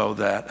much so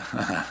that,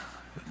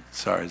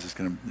 sorry, is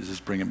this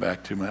bringing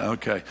back to my,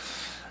 okay.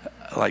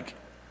 Like,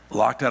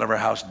 locked out of our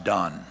house,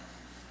 done.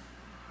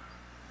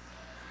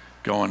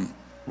 Going,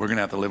 we're going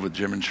to have to live with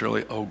Jim and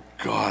Shirley. Oh,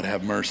 God,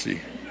 have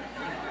mercy.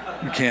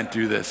 We can't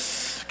do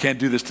this. Can't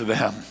do this to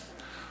them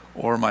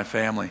or my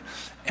family.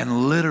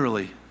 And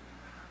literally,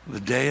 the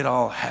day it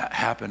all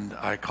happened,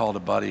 I called a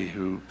buddy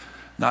who,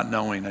 not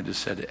knowing, I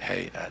just said,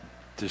 hey,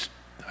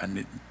 I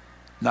need,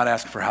 not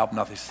asking for help,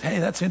 nothing. He said, hey,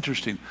 that's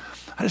interesting.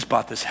 I just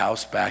bought this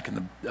house back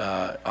in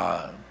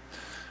the,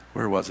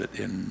 where was it?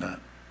 In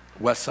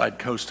West Side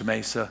Costa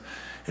Mesa.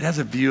 It has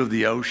a view of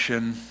the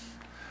ocean.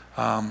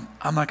 I'm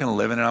not going to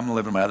live in it. I'm going to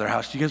live in my other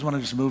house. Do you guys want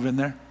to just move in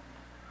there?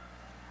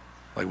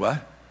 Like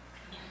what?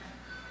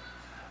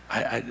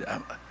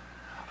 I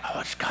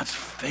watched God's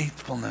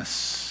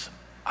faithfulness.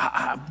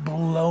 I'm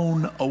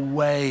blown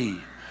away.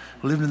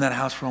 Lived in that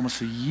house for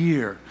almost a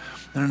year.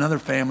 And another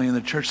family in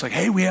the church like,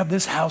 hey, we have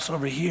this house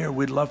over here.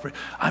 We'd love for it.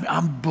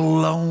 I'm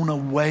blown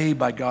away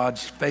by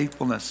God's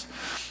faithfulness.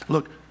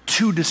 Look,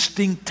 2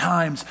 distinct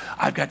times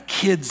I've got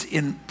kids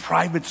in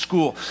private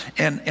school,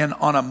 and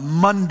on a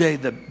Monday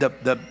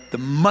the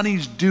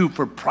money's due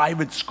for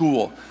private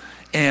school,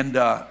 and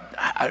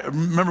I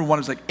remember one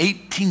was like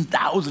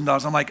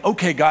 $18,000. I'm like,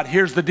 okay, God,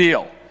 here's the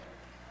deal.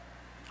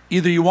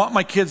 Either you want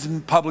my kids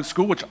in public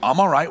school, which I'm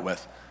all right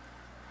with,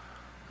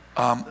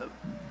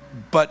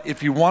 but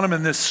if you want them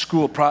in this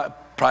school,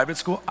 private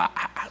school,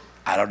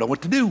 I don't know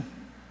what to do.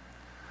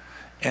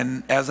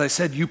 And as I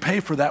said, you pay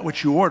for that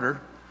which you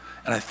order.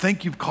 And I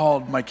think you've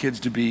called my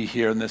kids to be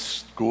here in this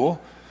school.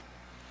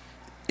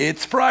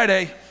 It's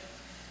Friday.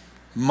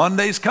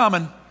 Monday's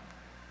coming.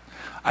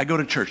 I go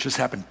to church. This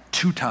happened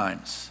 2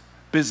 times.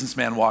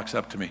 Businessman walks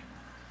up to me.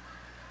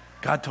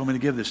 God told me to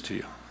give this to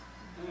you.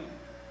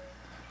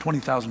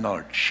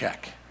 $20,000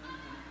 check.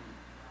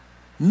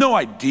 No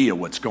idea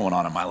what's going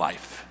on in my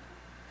life.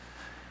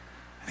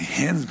 And he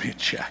hands me a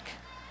check.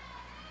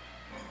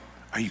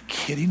 Are you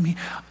kidding me?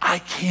 I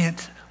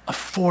can't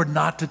afford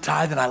not to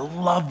tithe, and I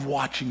love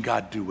watching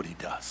God do what he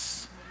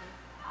does.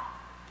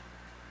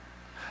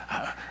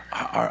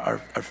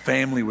 Our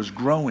family was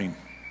growing.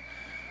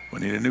 We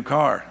needed a new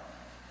car.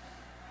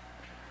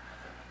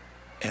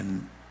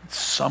 And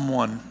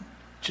someone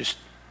just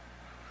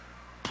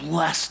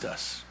blessed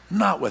us,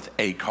 not with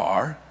a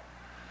car,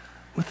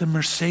 with a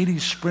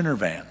Mercedes Sprinter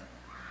van.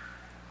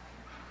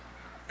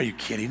 Are you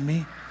kidding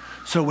me?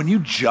 So when you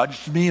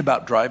judged me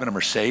about driving a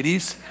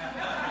Mercedes,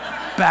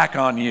 back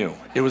on you.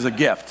 It was a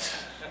gift.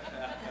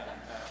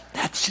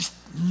 That's just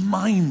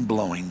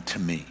mind-blowing to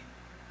me.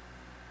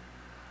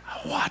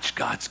 I watch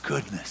God's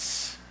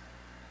goodness.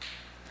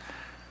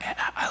 And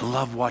I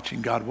love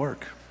watching God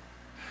work.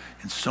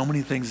 And so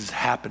many things has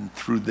happened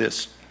through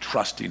this,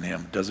 trusting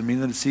him. Doesn't mean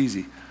that it's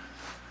easy.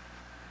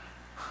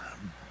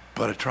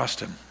 But I trust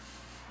him.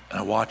 And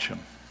I watch him.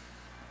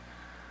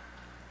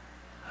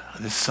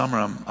 This summer,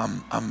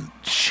 I'm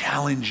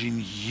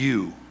challenging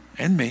you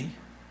and me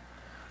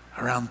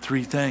around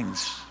 3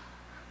 things,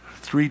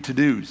 3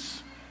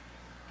 to-dos.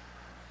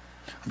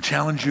 I'm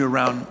challenging you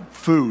around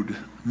food,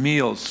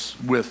 meals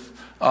with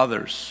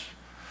others,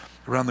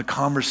 around the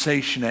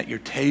conversation at your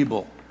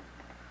table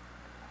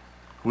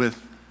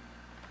with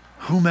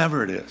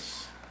whomever it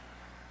is.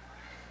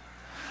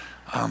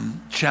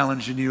 I'm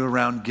challenging you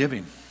around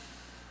giving.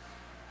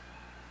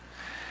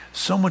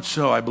 So much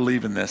so I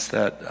believe in this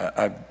that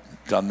I've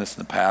done this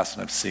in the past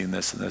and I've seen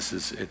this, and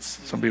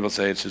some people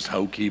say it's just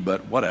hokey,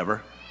 but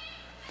whatever.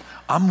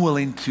 I'm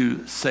willing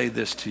to say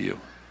this to you.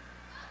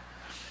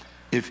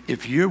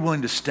 If you're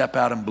willing to step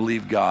out and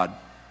believe God,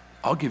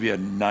 I'll give you a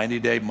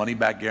 90-day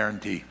money-back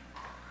guarantee.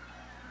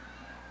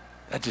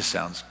 That just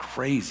sounds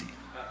crazy.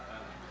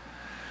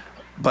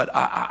 But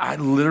I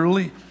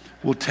literally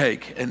will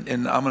take,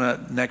 and I'm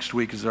going to, next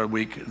week is our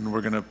week, and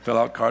we're going to fill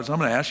out cards. I'm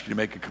going to ask you to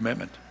make a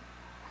commitment.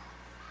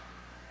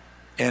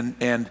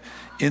 And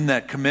in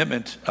that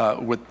commitment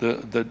with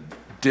the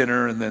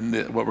dinner and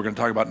then what we're going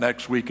to talk about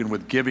next week and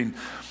with giving,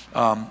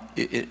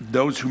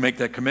 those who make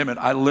that commitment,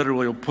 I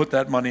literally will put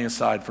that money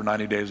aside for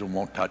 90 days and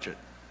won't touch it.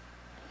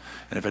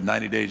 And if in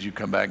 90 days you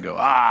come back and go,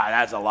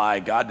 that's a lie,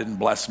 God didn't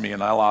bless me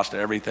and I lost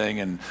everything,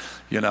 and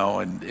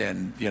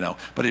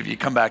but if you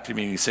come back to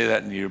me and you say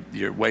that and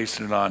you're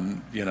wasting it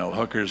on,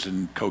 hookers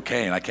and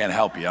cocaine, I can't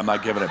help you. I'm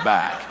not giving it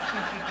back,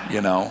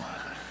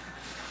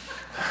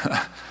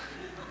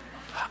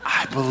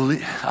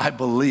 I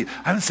believe.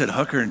 I haven't said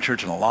hooker in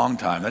church in a long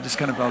time. That just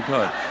kind of felt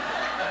good.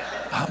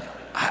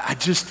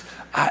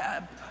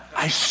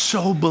 I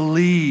so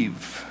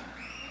believe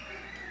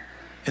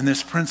in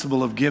this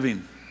principle of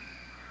giving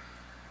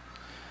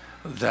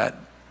that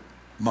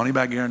Money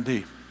back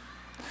guarantee.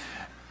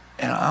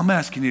 And I'm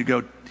asking you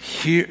to go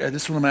here.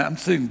 This is what I'm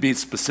saying, be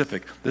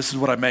specific. This is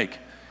what I make.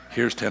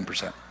 Here's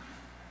 10%.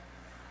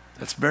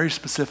 That's very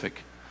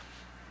specific.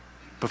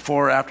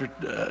 Before or after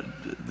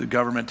the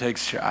government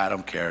takes share, I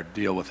don't care.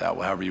 Deal with that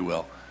however you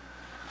will.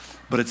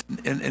 But it's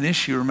an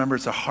issue. Remember,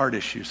 it's a heart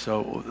issue.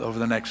 So over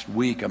the next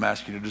week, I'm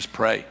asking you to just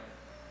pray.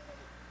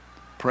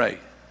 Pray.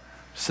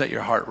 Set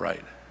your heart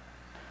right.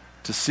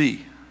 To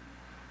see,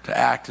 to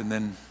act, and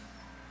then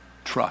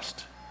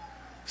trust.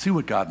 See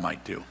what God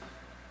might do.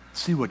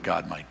 See what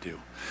God might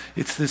do.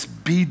 It's this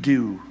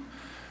be-do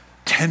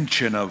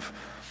tension of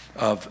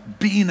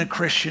being a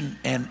Christian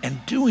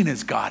and doing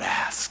as God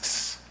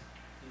asks.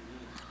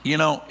 You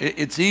know,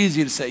 it's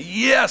easy to say,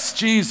 yes,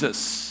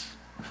 Jesus.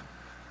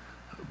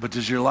 But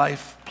does your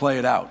life play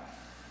it out?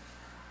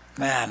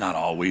 Nah, not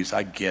always.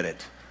 I get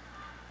it.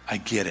 I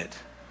get it.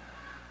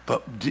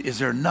 But is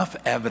there enough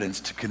evidence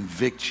to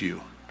convict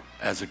you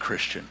as a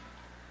Christian?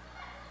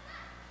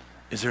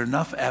 Is there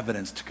enough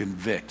evidence to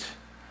convict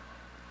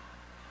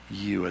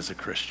you as a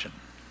Christian?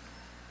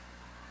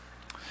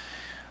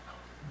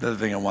 The other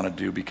thing I want to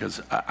do,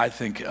 because I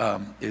think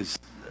is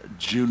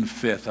June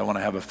 5th, I want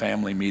to have a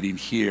family meeting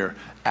here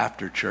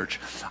after church.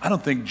 I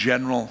don't think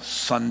general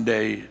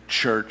Sunday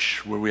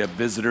church where we have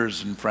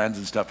visitors and friends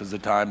and stuff is the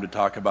time to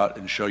talk about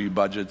and show you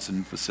budgets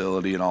and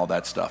facility and all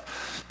that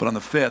stuff. But on the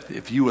 5th,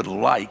 if you would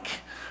like,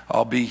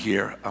 I'll be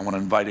here. I want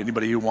to invite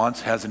anybody who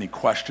has any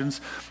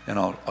questions, and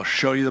I'll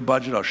show you the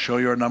budget. I'll show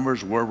you our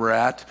numbers, where we're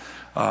at.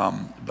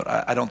 But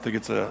I don't think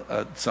it's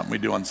something we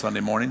do on Sunday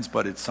mornings,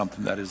 but it's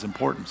something that is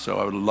important. So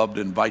I would love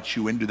to invite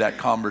you into that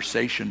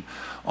conversation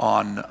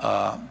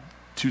on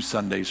 2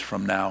 Sundays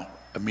from now,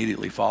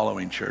 immediately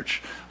following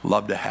church.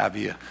 Love to have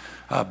you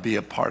be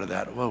a part of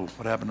that. Whoa,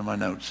 what happened to my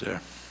notes there?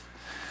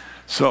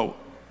 So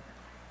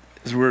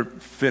as we're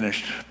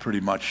finished pretty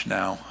much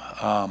now,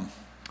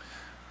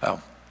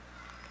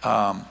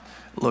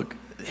 look,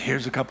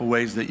 here's a couple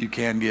ways that you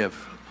can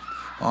give.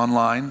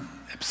 Online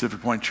at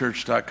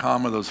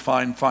PacificPointChurch.com, or those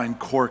fine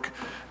cork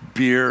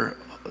beer,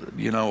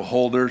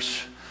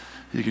 holders.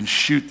 You can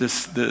shoot the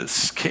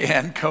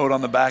scan code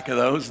on the back of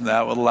those, and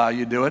that will allow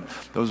you to do it.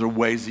 Those are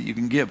ways that you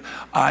can give.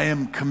 I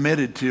am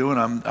committed to,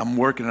 and I'm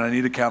working, and I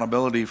need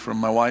accountability from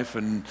my wife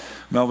and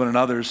Melvin and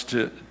others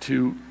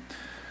to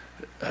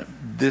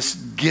this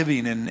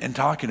giving and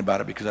talking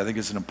about it, because I think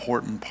it's an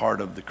important part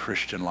of the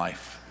Christian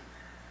life.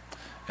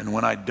 And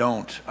when I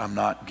don't, I'm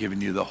not giving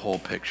you the whole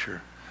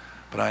picture.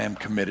 But I am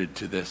committed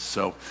to this.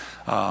 So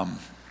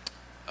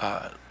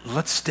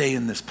let's stay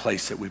in this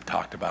place that we've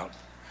talked about,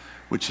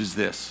 which is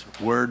this: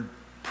 word,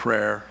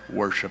 prayer,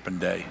 worship, and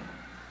day.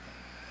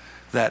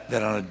 That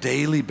on a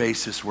daily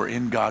basis, we're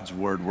in God's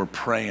word, we're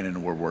praying,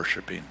 and we're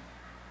worshiping.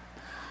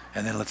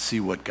 And then let's see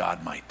what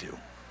God might do.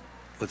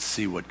 Let's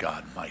see what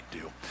God might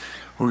do.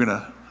 We're going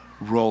to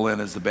roll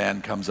in as the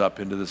band comes up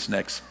into this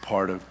next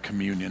part of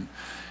communion.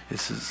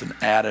 This is an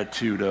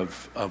attitude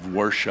of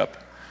worship.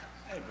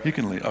 You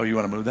can leave. Oh, you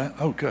want to move that?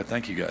 Oh, good.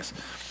 Thank you, guys.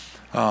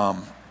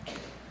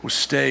 We'll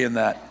stay in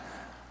that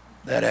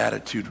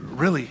attitude.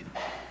 Really,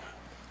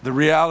 the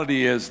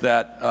reality is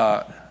that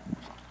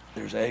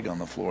there's egg on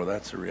the floor.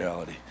 That's the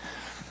reality.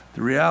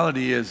 The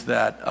reality is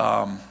that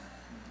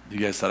you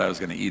guys thought I was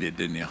going to eat it,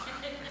 didn't you?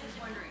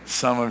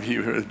 Some of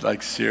you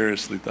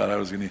seriously thought I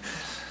was going to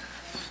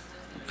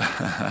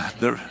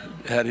eat.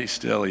 Eddie's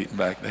still eating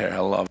back there. I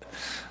love it.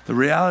 The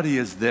reality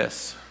is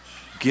this: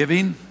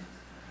 giving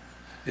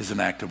is an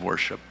act of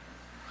worship.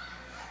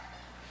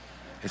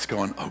 It's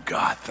going, oh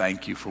God,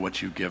 thank you for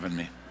what you've given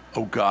me.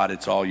 Oh God,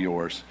 it's all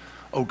yours.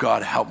 Oh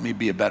God, help me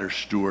be a better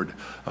steward.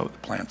 Oh, the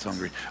plant's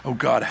hungry. Oh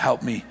God,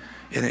 help me.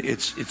 And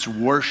it's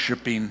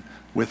worshiping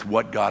with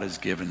what God has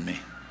given me.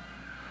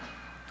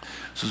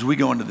 So as we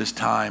go into this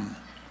time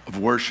of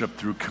worship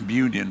through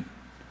communion,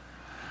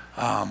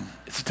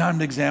 it's a time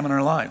to examine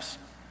our lives.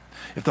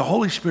 If the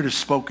Holy Spirit has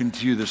spoken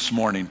to you this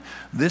morning,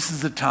 this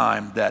is the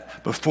time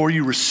that before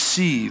you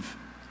receive,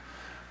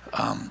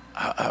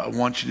 I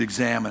want you to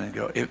examine and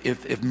go,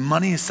 if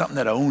money is something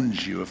that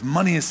owns you, if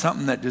money is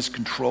something that just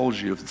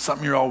controls you, if it's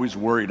something you're always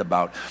worried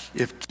about,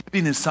 if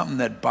giving is something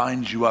that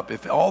binds you up,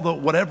 if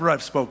whatever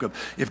I've spoken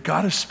of, if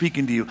God is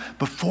speaking to you,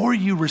 before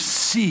you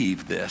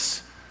receive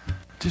this,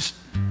 just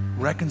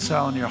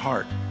reconcile in your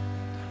heart.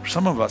 For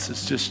some of us,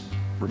 it's just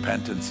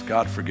repentance.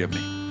 God, forgive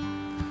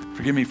me.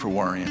 Forgive me for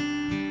worrying.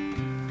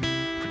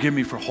 Forgive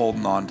me for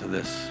holding on to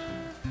this.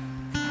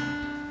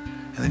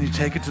 And then you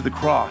take it to the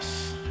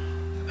cross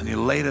and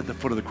you lay it at the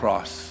foot of the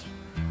cross.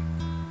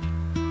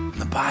 And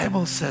the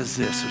Bible says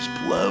this, which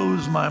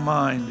blows my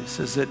mind. It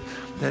says that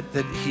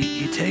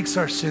he takes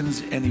our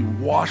sins and he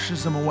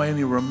washes them away and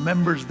he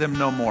remembers them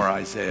no more,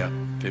 Isaiah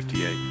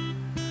 58.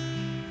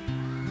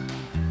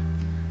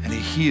 And he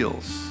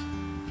heals.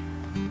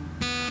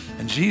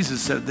 And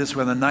Jesus said this,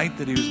 when the night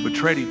that he was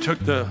betrayed, he took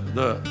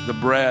the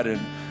bread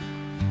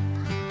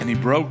and he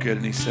broke it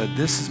and he said,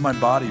 this is my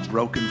body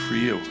broken for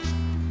you.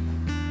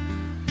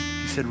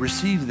 He said,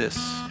 receive this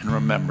in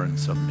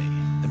remembrance of me.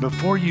 And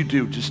before you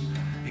do, just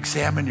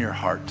examine your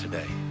heart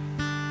today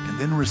and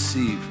then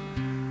receive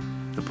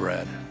the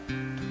bread.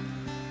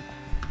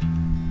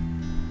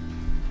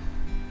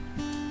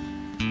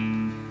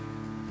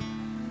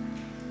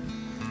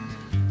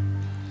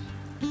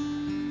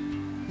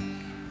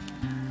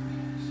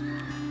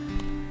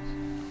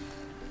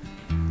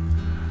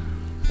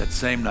 That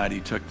same night, he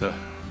took the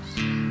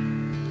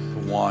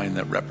wine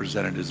that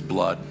represented his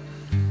blood.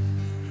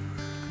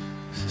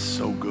 This is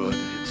so good.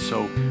 It's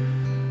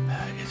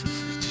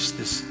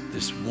just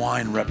this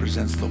wine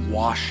represents the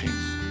washing.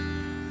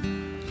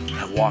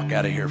 I walk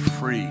out of here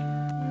free.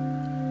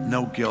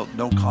 No guilt,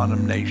 no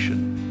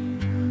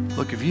condemnation.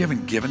 Look, if you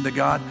haven't given to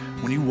God,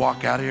 when you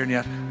walk out of here and you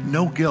have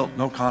no guilt,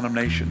 no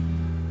condemnation.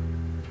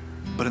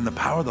 But in the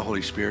power of the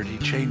Holy Spirit, he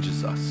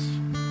changes us.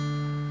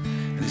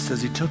 And he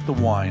says he took the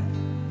wine.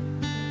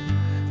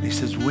 And he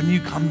says, when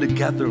you come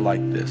together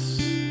like this,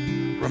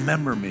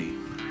 remember me.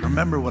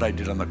 Remember what I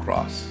did on the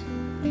cross.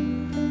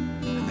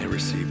 And they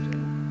received it.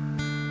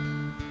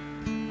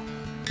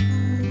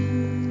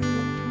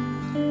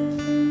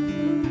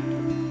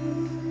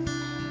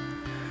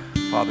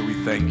 Father, we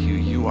thank you.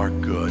 You are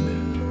good.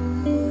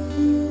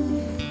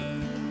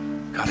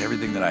 God,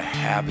 everything that I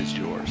have is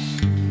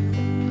yours.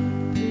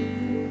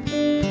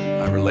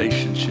 My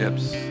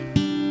relationships,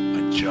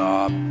 my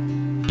job,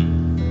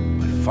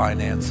 my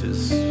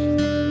finances,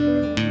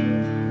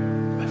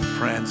 my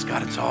friends,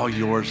 God, it's all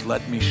yours.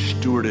 Let me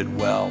steward it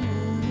well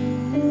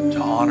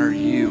to honor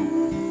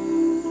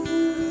you,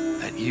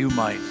 that you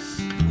might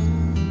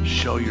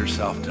show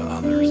yourself to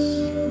others.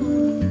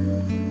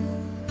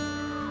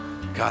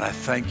 God, I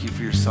thank you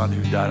for your son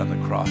who died on the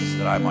cross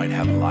that I might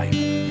have life.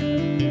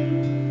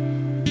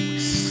 We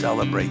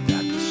celebrate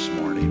that this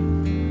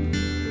morning.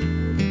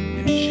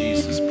 In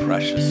Jesus'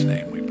 precious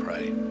name we